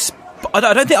yes, but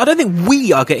I don't think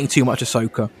we are getting too much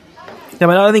Ahsoka. I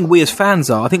don't think we as fans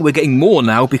are. I think we're getting more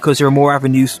now because there are more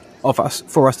avenues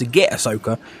for us to get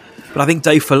Ahsoka. But I think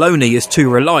Dave Filoni is too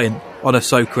reliant on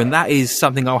Ahsoka, and that is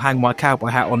something I'll hang my cowboy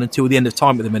hat on until the end of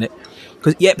time at the minute.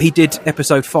 Because, he did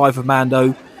episode 5 of Mando,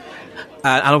 and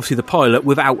obviously the pilot,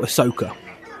 without Ahsoka.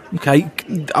 Okay,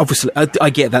 obviously,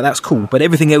 I get that, that's cool. But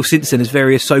everything else since then is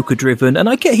very Ahsoka-driven, and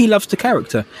I get he loves the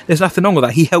character. There's nothing wrong with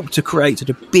that. He helped to create such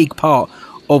a big part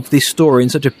of this story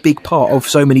and such a big part of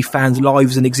so many fans'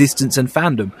 lives and existence and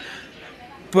fandom.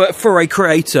 But for a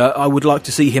creator, I would like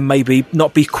to see him maybe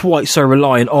not be quite so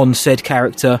reliant on said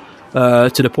character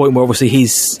to the point where obviously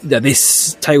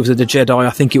this Tales of the Jedi, I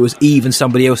think it was Eve and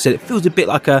somebody else said, it feels a bit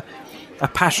like a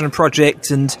passion project,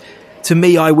 and to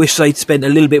me I wish they'd spent a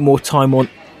little bit more time on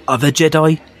other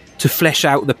Jedi to flesh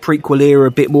out the prequel era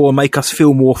a bit more and make us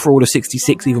feel more for Order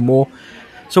 66 even more.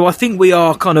 So I think we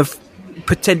are kind of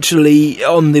potentially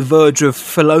on the verge of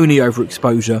Filoni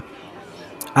overexposure.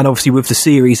 And obviously with the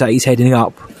series that he's heading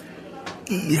up,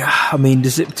 I mean,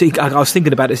 I was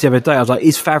thinking about this the other day. I was like,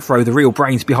 is Favreau the real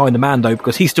brains behind the Mando?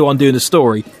 Because he's still undoing the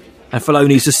story. And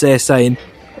Filoni's just there saying,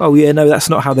 oh yeah, no, that's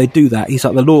not how they do that. He's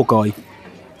like the lore guy.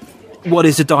 What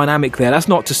is the dynamic there? That's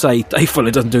not to say Dave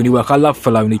Filoni doesn't do any work. I love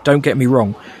Filoni, don't get me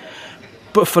wrong.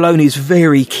 But Filoni's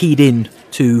very keyed in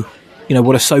to,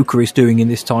 what Ahsoka is doing in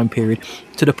this time period,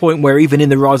 to the point where even in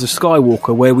The Rise of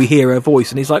Skywalker, where we hear her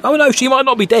voice, and he's like, oh no, she might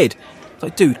not be dead. It's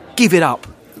like, dude, give it up.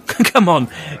 Come on.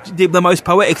 The most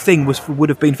poetic thing would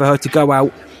have been for her to go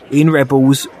out in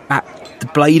Rebels at the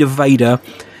blade of Vader,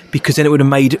 because then it would have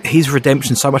made his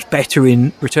redemption so much better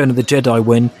in Return of the Jedi,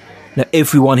 when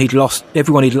everyone he'd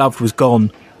loved was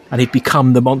gone, and he'd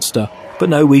become the monster. But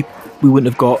no, we wouldn't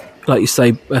have got, like you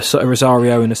say,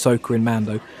 Rosario and Ahsoka in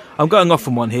Mando. I'm going off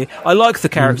on one here. I like the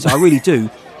character, I really do.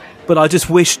 But I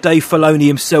just wish Dave Filoni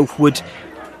himself would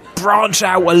branch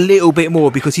out a little bit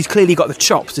more, because he's clearly got the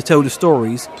chops to tell the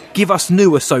stories. Give us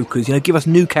new Ahsokas, give us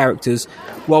new characters,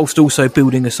 whilst also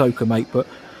building Ahsoka, mate. But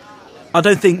I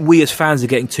don't think we as fans are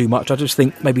getting too much. I just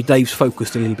think maybe Dave's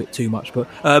focused a little bit too much.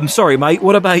 But sorry, mate.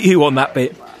 What about you on that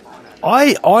bit?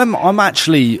 I'm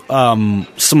actually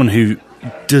someone who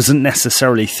doesn't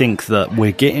necessarily think that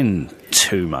we're getting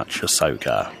too much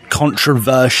Ahsoka.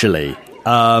 Controversially.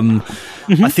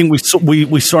 I think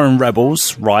we saw in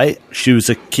Rebels, right? She was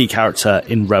a key character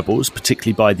in Rebels,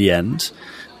 particularly by the end.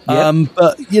 Yep.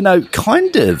 But,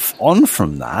 kind of on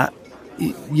from that,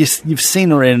 you've seen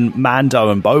her in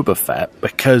Mando and Boba Fett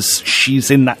because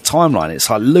she's in that timeline. It's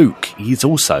like Luke, he's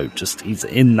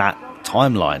in that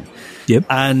timeline. Yep.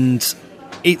 And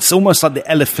it's almost like the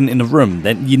elephant in the room.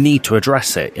 Then you need to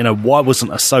address it. Why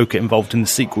wasn't Ahsoka involved in the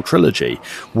sequel trilogy?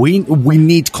 We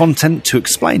need content to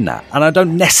explain that. And I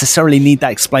don't necessarily need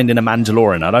that explained in a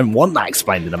Mandalorian. I don't want that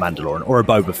explained in a Mandalorian or a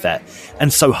Boba Fett.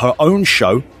 And so her own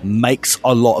show makes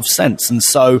a lot of sense. And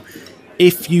so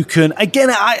if you can, again,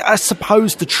 I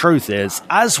suppose the truth is,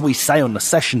 as we say on the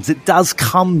sessions, it does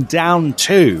come down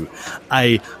to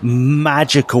a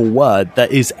magical word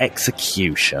that is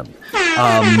execution.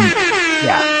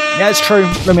 Yeah, it's true.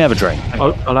 Let me have a drink.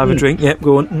 I'll have a drink. Yep,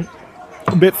 go on.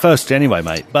 A bit thirsty anyway,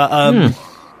 mate. But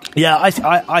yeah,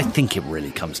 I think it really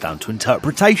comes down to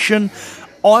interpretation.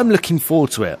 I'm looking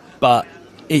forward to it, but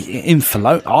in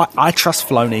Filoni, I trust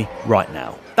Filoni right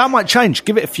now. That might change.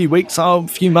 Give it a few weeks, a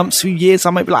few months, a few years. I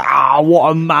might be like,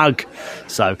 what a mug.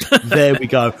 So there we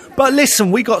go. But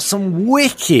listen, we got some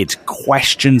wicked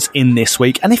questions in this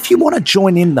week. And if you want to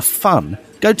join in the fun,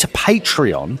 go to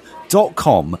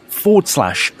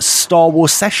patreon.com/Star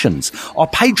Wars Sessions. Our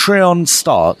Patreon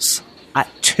starts at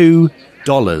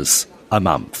 $2 a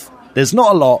month. There's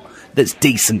not a lot that's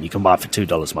decent you can buy for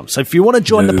 $2 a month. So if you want to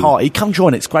join the party, come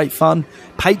join. It's great fun.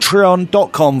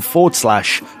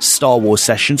 Patreon.com/Star Wars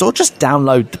Sessions, or just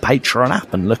download the Patreon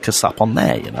app and look us up on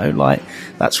there.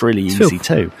 That's really easy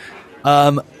too.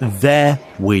 There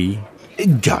we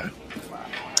go.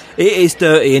 It is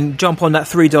dirty, and jump on that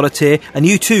 $3 tier, and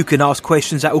you too can ask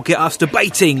questions that will get us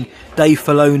debating Dave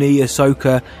Filoni,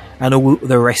 Ahsoka, and all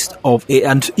the rest of it.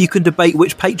 And you can debate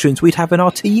which patrons we'd have in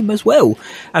our team as well.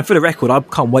 And for the record, I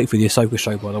can't wait for the Ahsoka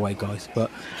show, by the way, guys. But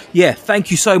yeah,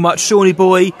 thank you so much, Shawnee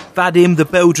Boy, Vadim, the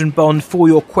Belgian Bond, for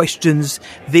your questions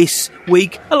this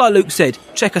week. And like Luke said,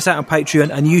 check us out on Patreon,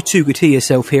 and you too could hear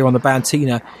yourself here on the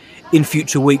Bantina in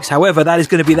future weeks. However, that is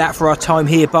going to be that for our time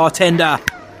here, bartender.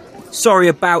 Sorry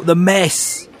about the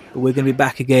mess, but we're going to be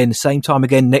back again, same time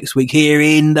again next week here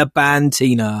in the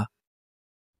Bantina.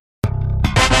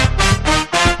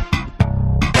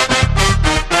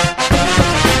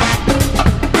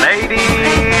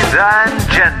 Ladies and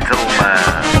gentlemen,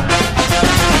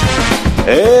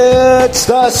 it's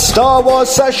the Star Wars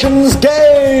Sessions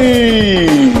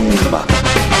game!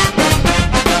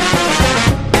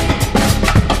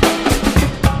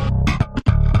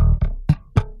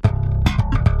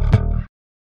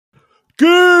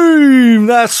 Game!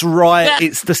 That's right.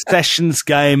 It's the Sessions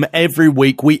game. Every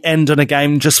week we end on a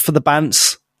game just for the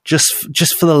bants, just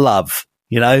for the love.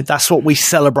 That's what we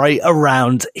celebrate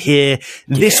around here.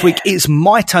 This week it's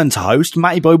my turn to host.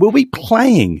 Matty Boy will be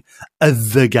playing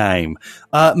the game.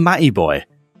 Matty Boy,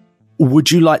 would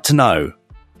you like to know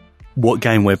what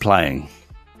game we're playing?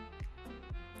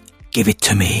 Give it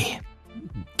to me.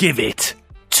 Give it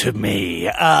to me.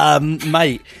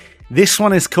 Mate, this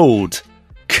one is called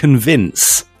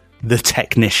Convince the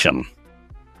Technician.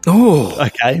 Oh.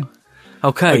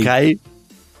 Okay.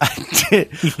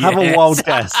 Have a wild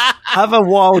guess. Have a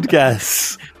wild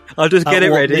guess. I'll just get it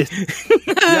ready.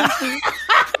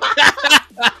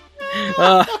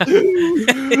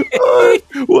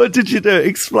 What did you do?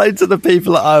 Explain to the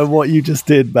people at home what you just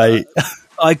did, mate.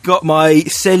 I got my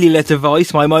cellular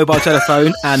device, my mobile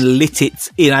telephone, and lit it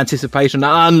in anticipation.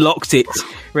 I unlocked it,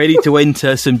 ready to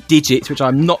enter some digits, which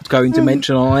I'm not going to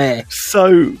mention on air.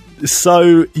 So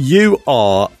you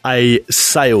are a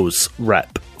sales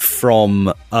rep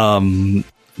from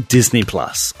Disney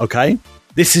Plus, okay?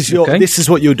 This is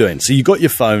what you're doing. So you got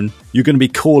your phone. You're going to be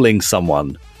calling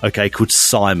someone, okay, called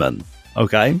Simon,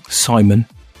 okay? Simon.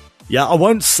 Yeah, I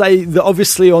won't say that.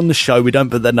 Obviously, on the show, we don't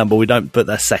put their number, we don't put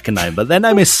their second name, but their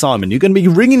name is Simon. You're going to be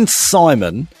ringing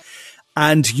Simon,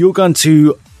 and you're going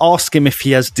to ask him if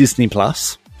he has Disney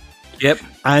Plus. Yep.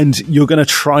 And you're going to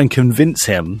try and convince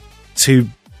him to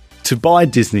buy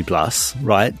Disney Plus,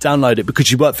 right? Download it because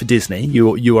you work for Disney.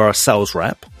 You are a sales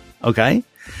rep, okay?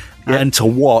 Yep. And to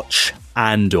watch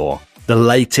Andor, the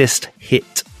latest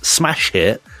smash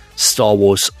hit Star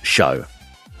Wars show.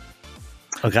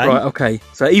 Okay. Right, okay.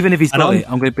 So even if he's got it,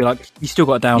 I'm going to be like, you still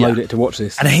got to download it to watch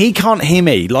this. And he can't hear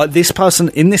me. Like, this person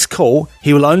in this call,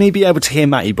 he will only be able to hear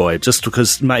Matty Boy just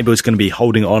because Matty Boy's going to be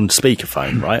holding it on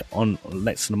speakerphone, right? On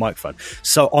next to the microphone.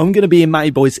 So I'm going to be in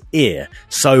Matty Boy's ear.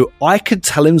 So I could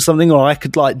tell him something, or I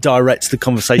could, like, direct the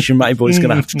conversation. Matty Boy's going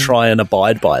to have to try and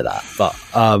abide by that. But,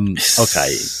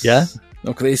 okay. Yeah?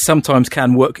 Okay, it sometimes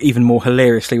can work even more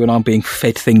hilariously when I'm being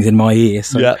fed things in my ear.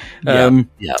 So, yeah.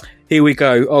 Here we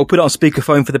go. I'll put it on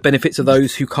speakerphone for the benefits of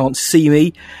those who can't see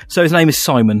me. So his name is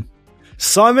Simon.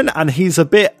 Simon, and he's a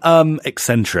bit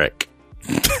eccentric.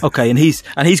 Okay, and he's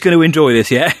going to enjoy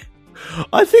this, yeah?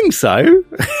 I think so.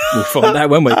 We'll find out,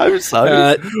 won't we? I hope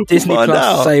so. Disney We'll find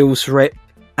Plus out. sales rep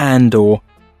Andor.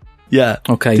 Yeah.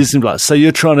 Okay. Disney Plus. So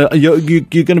you're trying to you're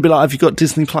going to be like, have you got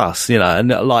Disney Plus? You know, and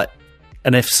like.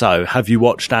 And if so, have you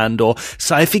watched Andor?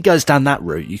 So if he goes down that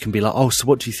route, you can be like, oh, so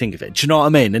what do you think of it? Do you know what I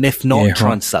mean? And if not,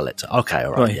 try and sell it. Okay,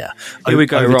 all right, yeah. Here we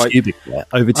go, over right. To you,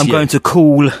 over to I'm you. going to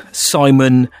call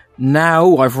Simon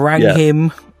now. I've rang him.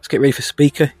 Let's get ready for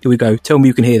speaker. Here we go. Tell me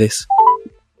you can hear this.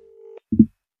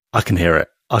 I can hear it.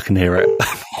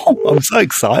 I'm so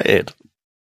excited.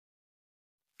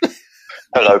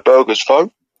 Hello, Burgers phone.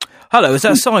 Hello, is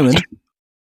that Simon?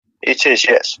 It is,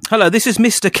 yes. Hello, this is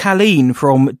Mr. Colleen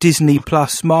from Disney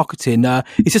Plus Marketing.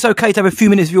 Is this okay to have a few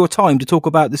minutes of your time to talk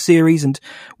about the series and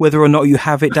whether or not you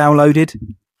have it downloaded?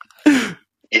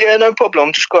 Yeah, no problem.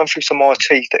 I'm just going through some IT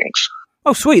things.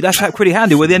 Oh, sweet. That's pretty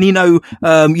handy. Well, then you know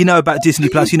about Disney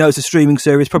Plus. You know it's a streaming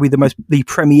service, probably the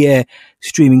premier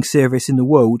streaming service in the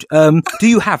world. Do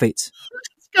you have it?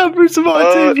 Go through some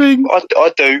IT things.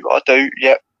 I do,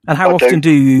 yeah. And how often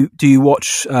do you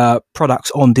watch products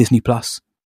on Disney Plus?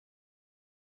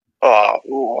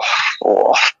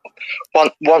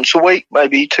 Once a week,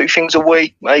 maybe 2 things a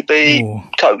week, maybe.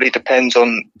 Totally depends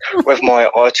on whether my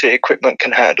IT equipment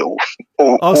can handle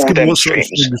all them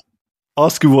streams.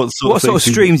 Ask him what sort of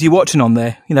streams you're watching on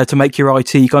there, you know, to make your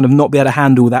IT kind of not be able to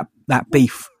handle that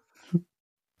beef.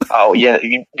 Oh yeah,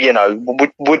 you know,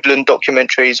 woodland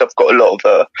documentaries. I've got a lot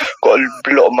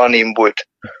of money in wood.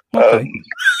 Okay.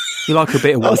 You like a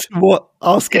bit of wood?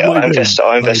 Ask him. Yeah,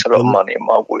 I invest a lot of money in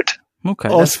my wood. Okay,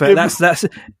 that's fair.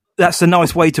 That's a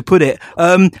nice way to put it.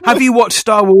 Have you watched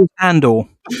Star Wars Andor?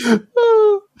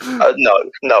 No,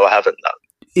 I haven't. No.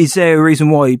 Is there a reason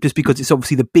why? Just because it's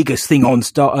obviously the biggest thing on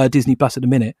Disney Plus at the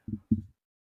minute.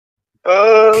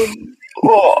 Well,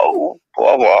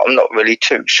 I'm not really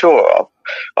too sure.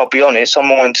 I'll be honest. I'm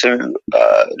more into,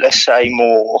 let's say,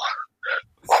 more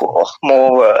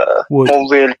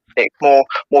realistic,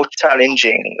 more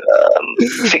challenging,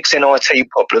 fixing IT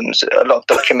problems. A lot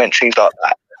of documentaries like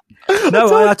that.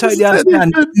 No, I totally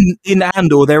understand. In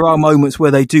Andor, there are moments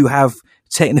where they do have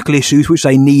technical issues which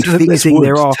they need fixing.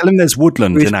 Tell him there's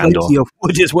woodland in Andor. Plenty of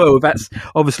wood as well. That's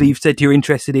obviously you've said you're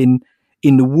interested in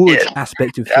the wood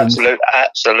aspect of things.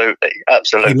 Absolutely.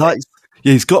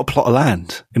 He's got a plot of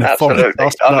land in a forest.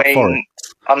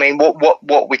 I mean, what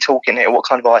we're talking here? What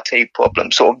kind of IT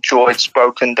problem? Sort of droids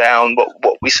broken down?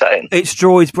 What we saying? It's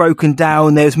droids broken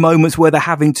down. There's moments where they're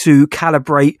having to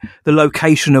calibrate the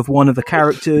location of one of the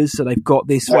characters, so they've got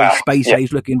this very space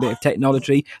age looking bit of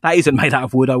technology that isn't made out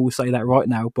of wood. I will say that right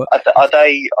now. But are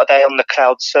they on the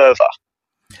cloud server?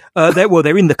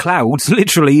 They're in the clouds,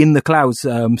 literally in the clouds,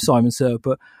 Simon Sir.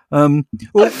 But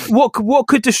what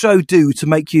could the show do to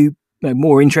make you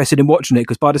more interested in watching it?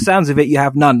 Because by the sounds of it, you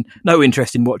have no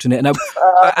interest in watching it. Now,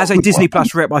 as a Disney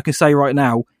Plus rep, I can say right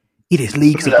now, it is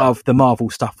leagues above the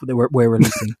Marvel stuff that we're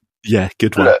releasing. Yeah,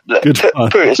 good one. Put it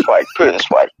this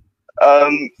way.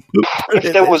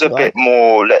 If there was a bit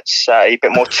more, let's say, a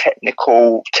bit more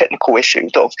technical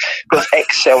issues of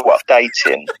Excel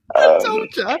updating,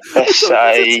 let's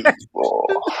say,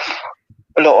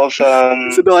 a lot of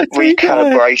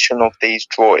recalibration of these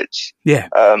droids. Yeah.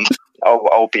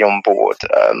 I'll be on board.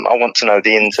 I want to know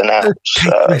the ins and outs.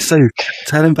 K2SO.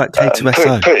 Tell him about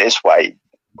K2SO. Put it this way,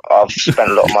 I've spent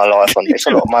a lot of my life on this.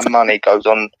 A lot of my money goes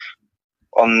on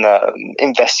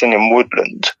investing in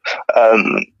woodland.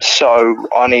 So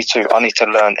I need to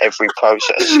learn every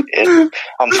process.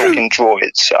 I'm talking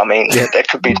droids. I mean, there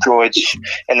could be droids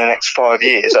in the next 5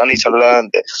 years. I need to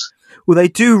learn this. Well, they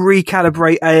do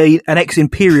recalibrate an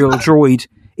ex-Imperial droid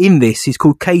in this. He's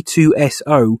called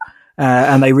K2SO.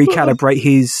 And they recalibrate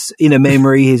his inner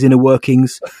memory, his inner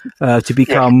workings, to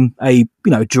become a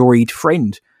droid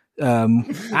friend,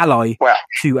 ally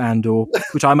to Andor,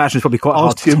 which I imagine is probably quite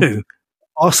hard to do.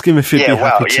 Ask him if he'd be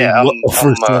happy to offer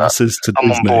his services to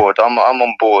Disney. I'm on board. I'm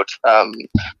on board.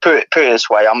 Put it this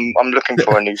way, I'm looking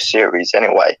for a new series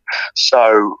anyway.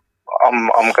 So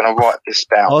I'm going to write this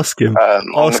down. Ask him.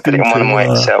 I'm going to put it on one of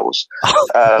my Excels.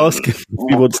 Ask him if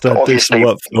he wants to do some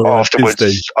work for afterwards.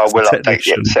 Disney. I will update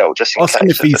the Excel just in case. Ask him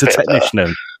if he's a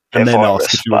technician, and then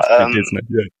ask if he wants to do Disney.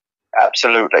 Yeah.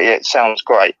 Absolutely, it sounds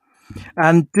great.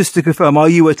 And just to confirm, are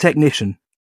you a technician?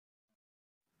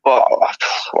 Well,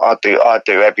 I do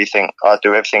everything. I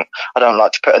do everything. I don't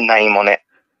like to put a name on it.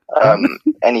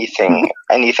 Anything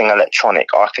electronic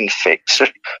I can fix.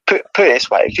 Put it this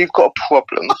way, if you've got a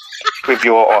problem with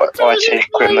your IT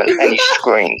equipment, any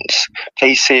screens,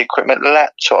 PC equipment,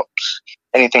 laptops,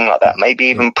 anything like that, maybe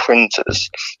even printers,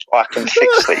 I can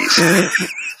fix these.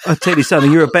 I'll tell you something,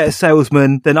 you're a better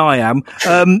salesman than I am.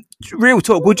 Real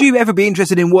talk, would you ever be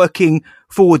interested in working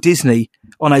for Disney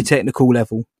on a technical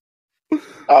level?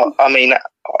 I mean,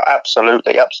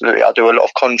 absolutely. I do a lot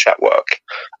of contract work.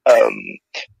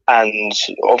 And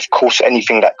of course,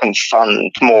 anything that can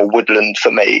fund more Woodland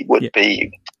for me would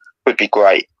be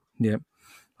great. Yeah.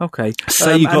 Okay.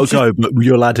 Say you got to go, but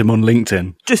you'll add him on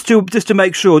LinkedIn. Just to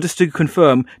make sure, just to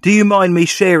confirm, do you mind me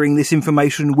sharing this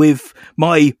information with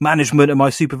my management and my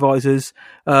supervisors,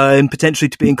 and potentially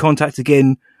to be in contact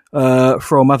again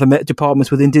from other departments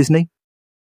within Disney?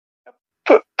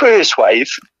 Put it this way,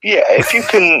 if you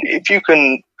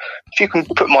can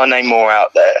put my name more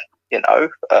out there,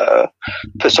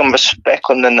 put some respect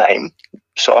on the name.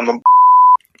 So I'm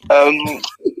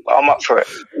up for it.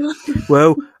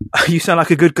 Well, you sound like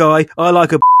a good guy. I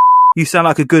like you sound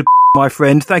like a good my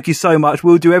friend. Thank you so much.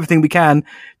 We'll do everything we can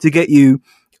to get you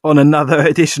on another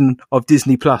edition of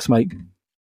Disney Plus, mate.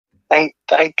 Thank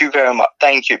you very much.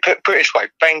 Thank you. Put it this way.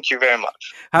 Thank you very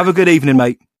much. Have a good evening,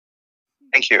 mate.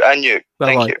 Thank you, and you.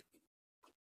 Bye-bye. Thank you.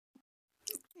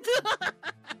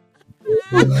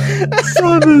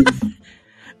 Simon,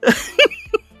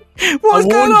 what's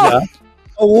going on?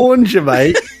 I warned you,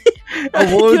 mate.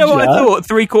 I warned you know what I thought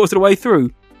 3/4 of the way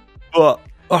through? What?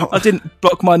 I didn't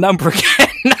block my number again.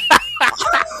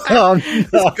 Oh, no.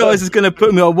 This guy's just going to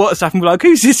put me on WhatsApp and be like,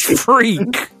 who's this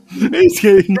freak? He's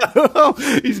going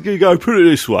to go, put it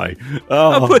this way.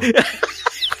 Oh.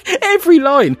 Every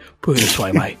line, put it this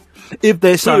way, mate. If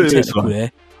there's something technical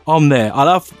there, I'm there. I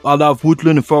love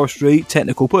woodland and forestry,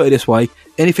 technical. Put it this way,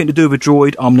 anything to do with a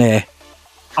droid, I'm there.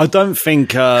 I don't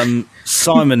think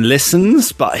Simon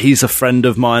listens, but he's a friend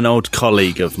of mine, old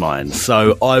colleague of mine.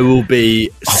 So I will be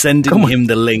sending him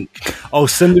the link. I'll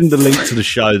send him the link to the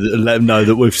show and let him know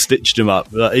that we've stitched him up.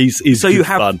 He's so you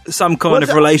have fun. Some kind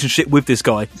of relationship with this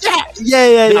guy?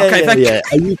 Yeah. Okay, thank you.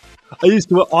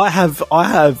 I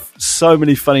have so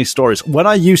many funny stories. When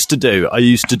I used to do like I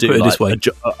used to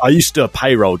do a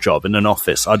payroll job in an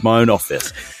office. I had my own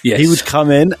office. Yes. He would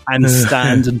come in and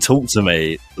stand and talk to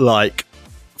me like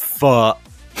for,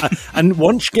 and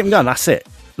once you get him going, that's it.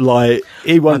 Like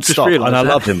he won't stop, and I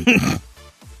love him.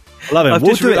 Love him.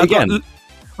 We'll do it again.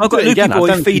 I've got Lucky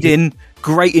Boy feeding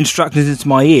great instructions into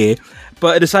my ear.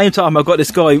 But at the same time, I've got this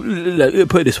guy.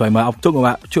 Put it this way, mate. I'm talking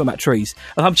about trees,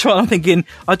 and I'm thinking,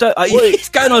 it's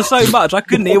going on so much. I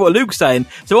couldn't hear what Luke's saying.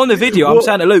 So on the video, I'm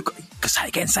saying to Luke, "Say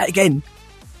it again."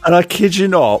 And I kid you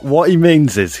not, what he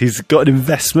means is he's got an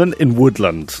investment in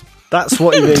woodland. That's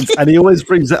what he means, and he always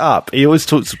brings it up. He always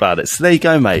talks about it. So there you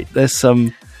go, mate. There's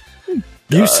some.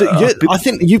 I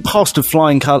think you passed with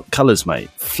flying colours, mate.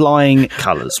 Flying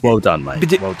colours. Well done, mate.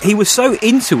 But well done. He was so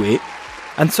into it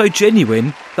and so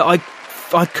genuine that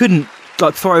I couldn't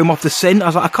throw him off the scent. I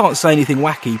was like, I can't say anything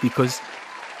wacky because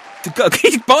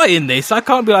he's buying this. I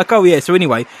can't be like, oh yeah. So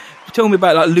anyway, you're telling me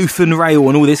about Luthen Rail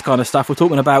and all this kind of stuff. We're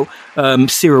talking about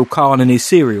Cyril Khan and his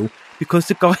cereal because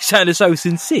the guy sounded so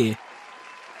sincere.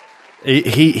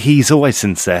 He's always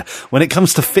sincere when it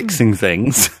comes to fixing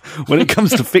things, when it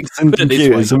comes to fixing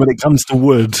computers, and when it comes to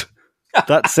wood.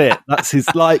 That's it. That's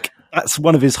that's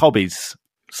one of his hobbies.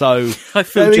 So I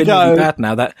feel genuinely bad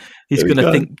now that he's going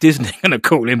to think Disney going to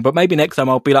call him, but maybe next time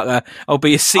I'll be I'll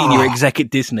be a senior exec at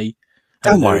Disney.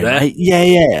 Don't worry, mate.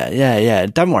 Yeah.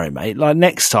 Don't worry, mate. Like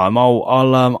next time,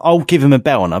 I'll give him a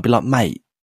bell and I'll be like, mate,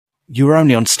 you were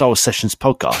only on Star Wars Sessions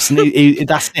podcast, and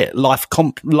that's it. Life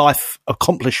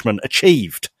accomplishment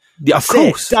achieved. Yeah, of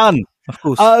course, done. Of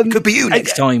course, could be you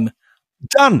next time.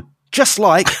 Done. Just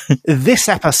like this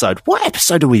episode. What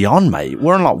episode are we on, mate?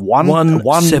 We're on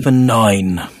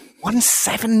 179.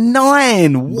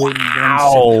 179.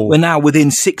 Wow. We're now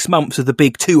within 6 months of the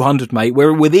big 200, mate.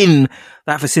 We're within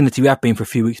that vicinity. We have been for a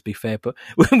few weeks, to be fair, but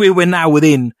we're now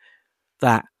within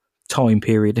that time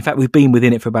period. In fact, we've been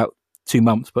within it for about 2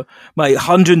 months, but mate,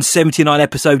 179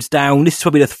 episodes down. This is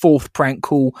probably the fourth prank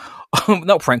call,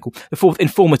 not prank call, the fourth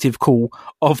informative call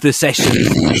of the session.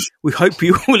 We hope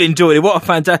you all enjoyed it. What a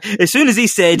fantastic! As soon as he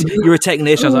said you're a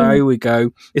technician, I was like, here we go.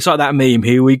 It's like that meme.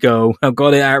 Here we go. I've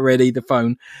got it out ready. The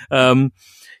phone.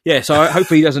 Yeah, so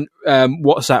hopefully he doesn't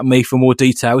WhatsApp me for more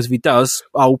details. If he does,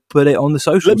 I'll put it on the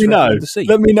socials. Let me know.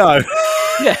 Let me know.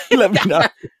 Yeah, let me know.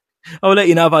 I'll let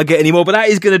you know if I get any more. But that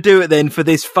is going to do it then for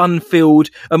this fun-filled,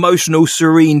 emotional,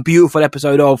 serene, beautiful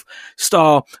episode of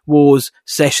Star Wars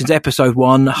Sessions, episode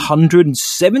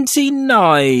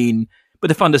 179. But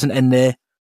the fun doesn't end there.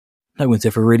 No one's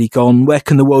ever really gone. Where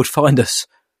can the world find us,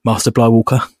 Master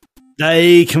Blywalker?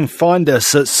 They can find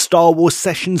us at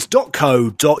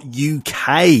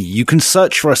starwarsessions.co.uk. You can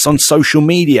search for us on social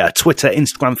media, Twitter,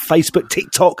 Instagram, Facebook,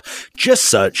 TikTok. Just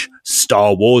search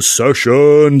Star Wars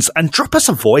Sessions and drop us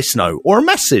a voice note or a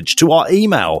message to our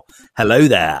email. Hello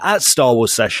there at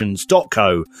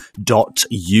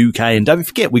starwarsessions.co.uk. And don't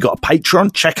forget, we got a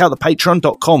Patreon. Check out the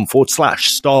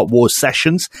patreon.com/Star Wars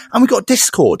Sessions. And we got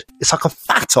Discord. It's like a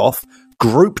fat off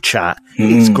group chat.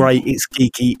 It's great, it's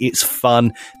geeky, it's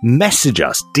fun. Message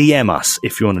us, DM us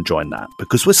if you want to join that,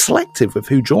 because we're selective with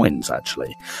who joins,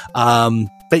 actually.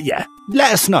 But yeah,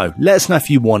 let us know if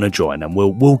you want to join, and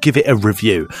we'll give it a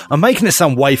review. I'm making it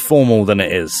sound way formal than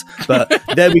it is, but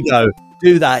there we go.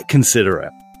 Do that, consider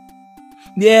it.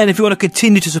 Yeah, and if you want to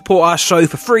continue to support our show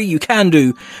for free, you can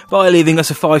do by leaving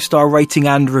us a 5-star rating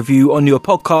and review on your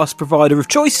podcast provider of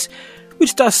choice,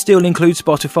 which does still include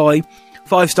Spotify.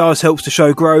 5 stars helps the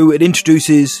show grow, it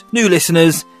introduces new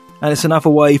listeners, and it's another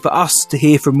way for us to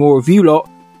hear from more of you lot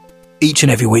each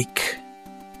and every week.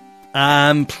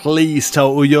 And please tell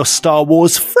all your Star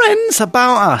Wars friends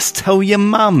about us. Tell your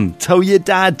mum, tell your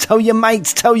dad, tell your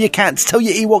mates, tell your cats, tell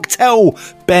your Ewok, tell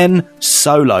Ben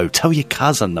Solo, tell your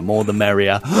cousin, the more the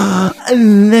merrier.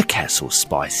 The kettle's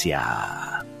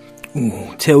spicier.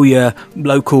 Ooh, tell your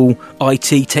local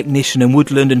IT technician and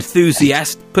woodland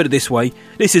enthusiast, put it this way,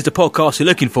 this is the podcast you're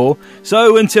looking for.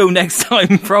 So until next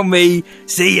time, from me,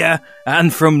 see ya,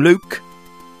 and from Luke,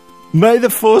 may the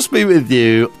Force be with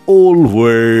you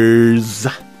always.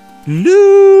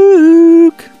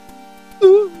 Luke.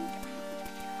 Ooh.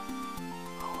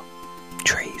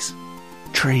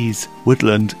 Trees,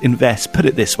 woodland, invest, put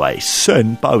it this way,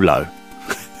 Sun Bolo.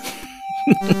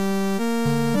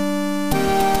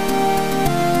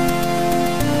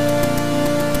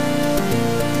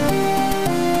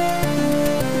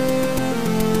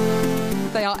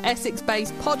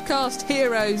 Essex-based podcast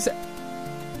heroes.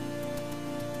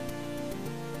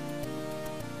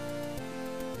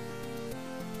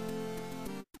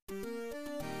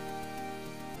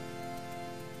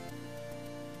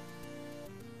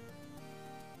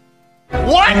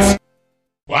 What?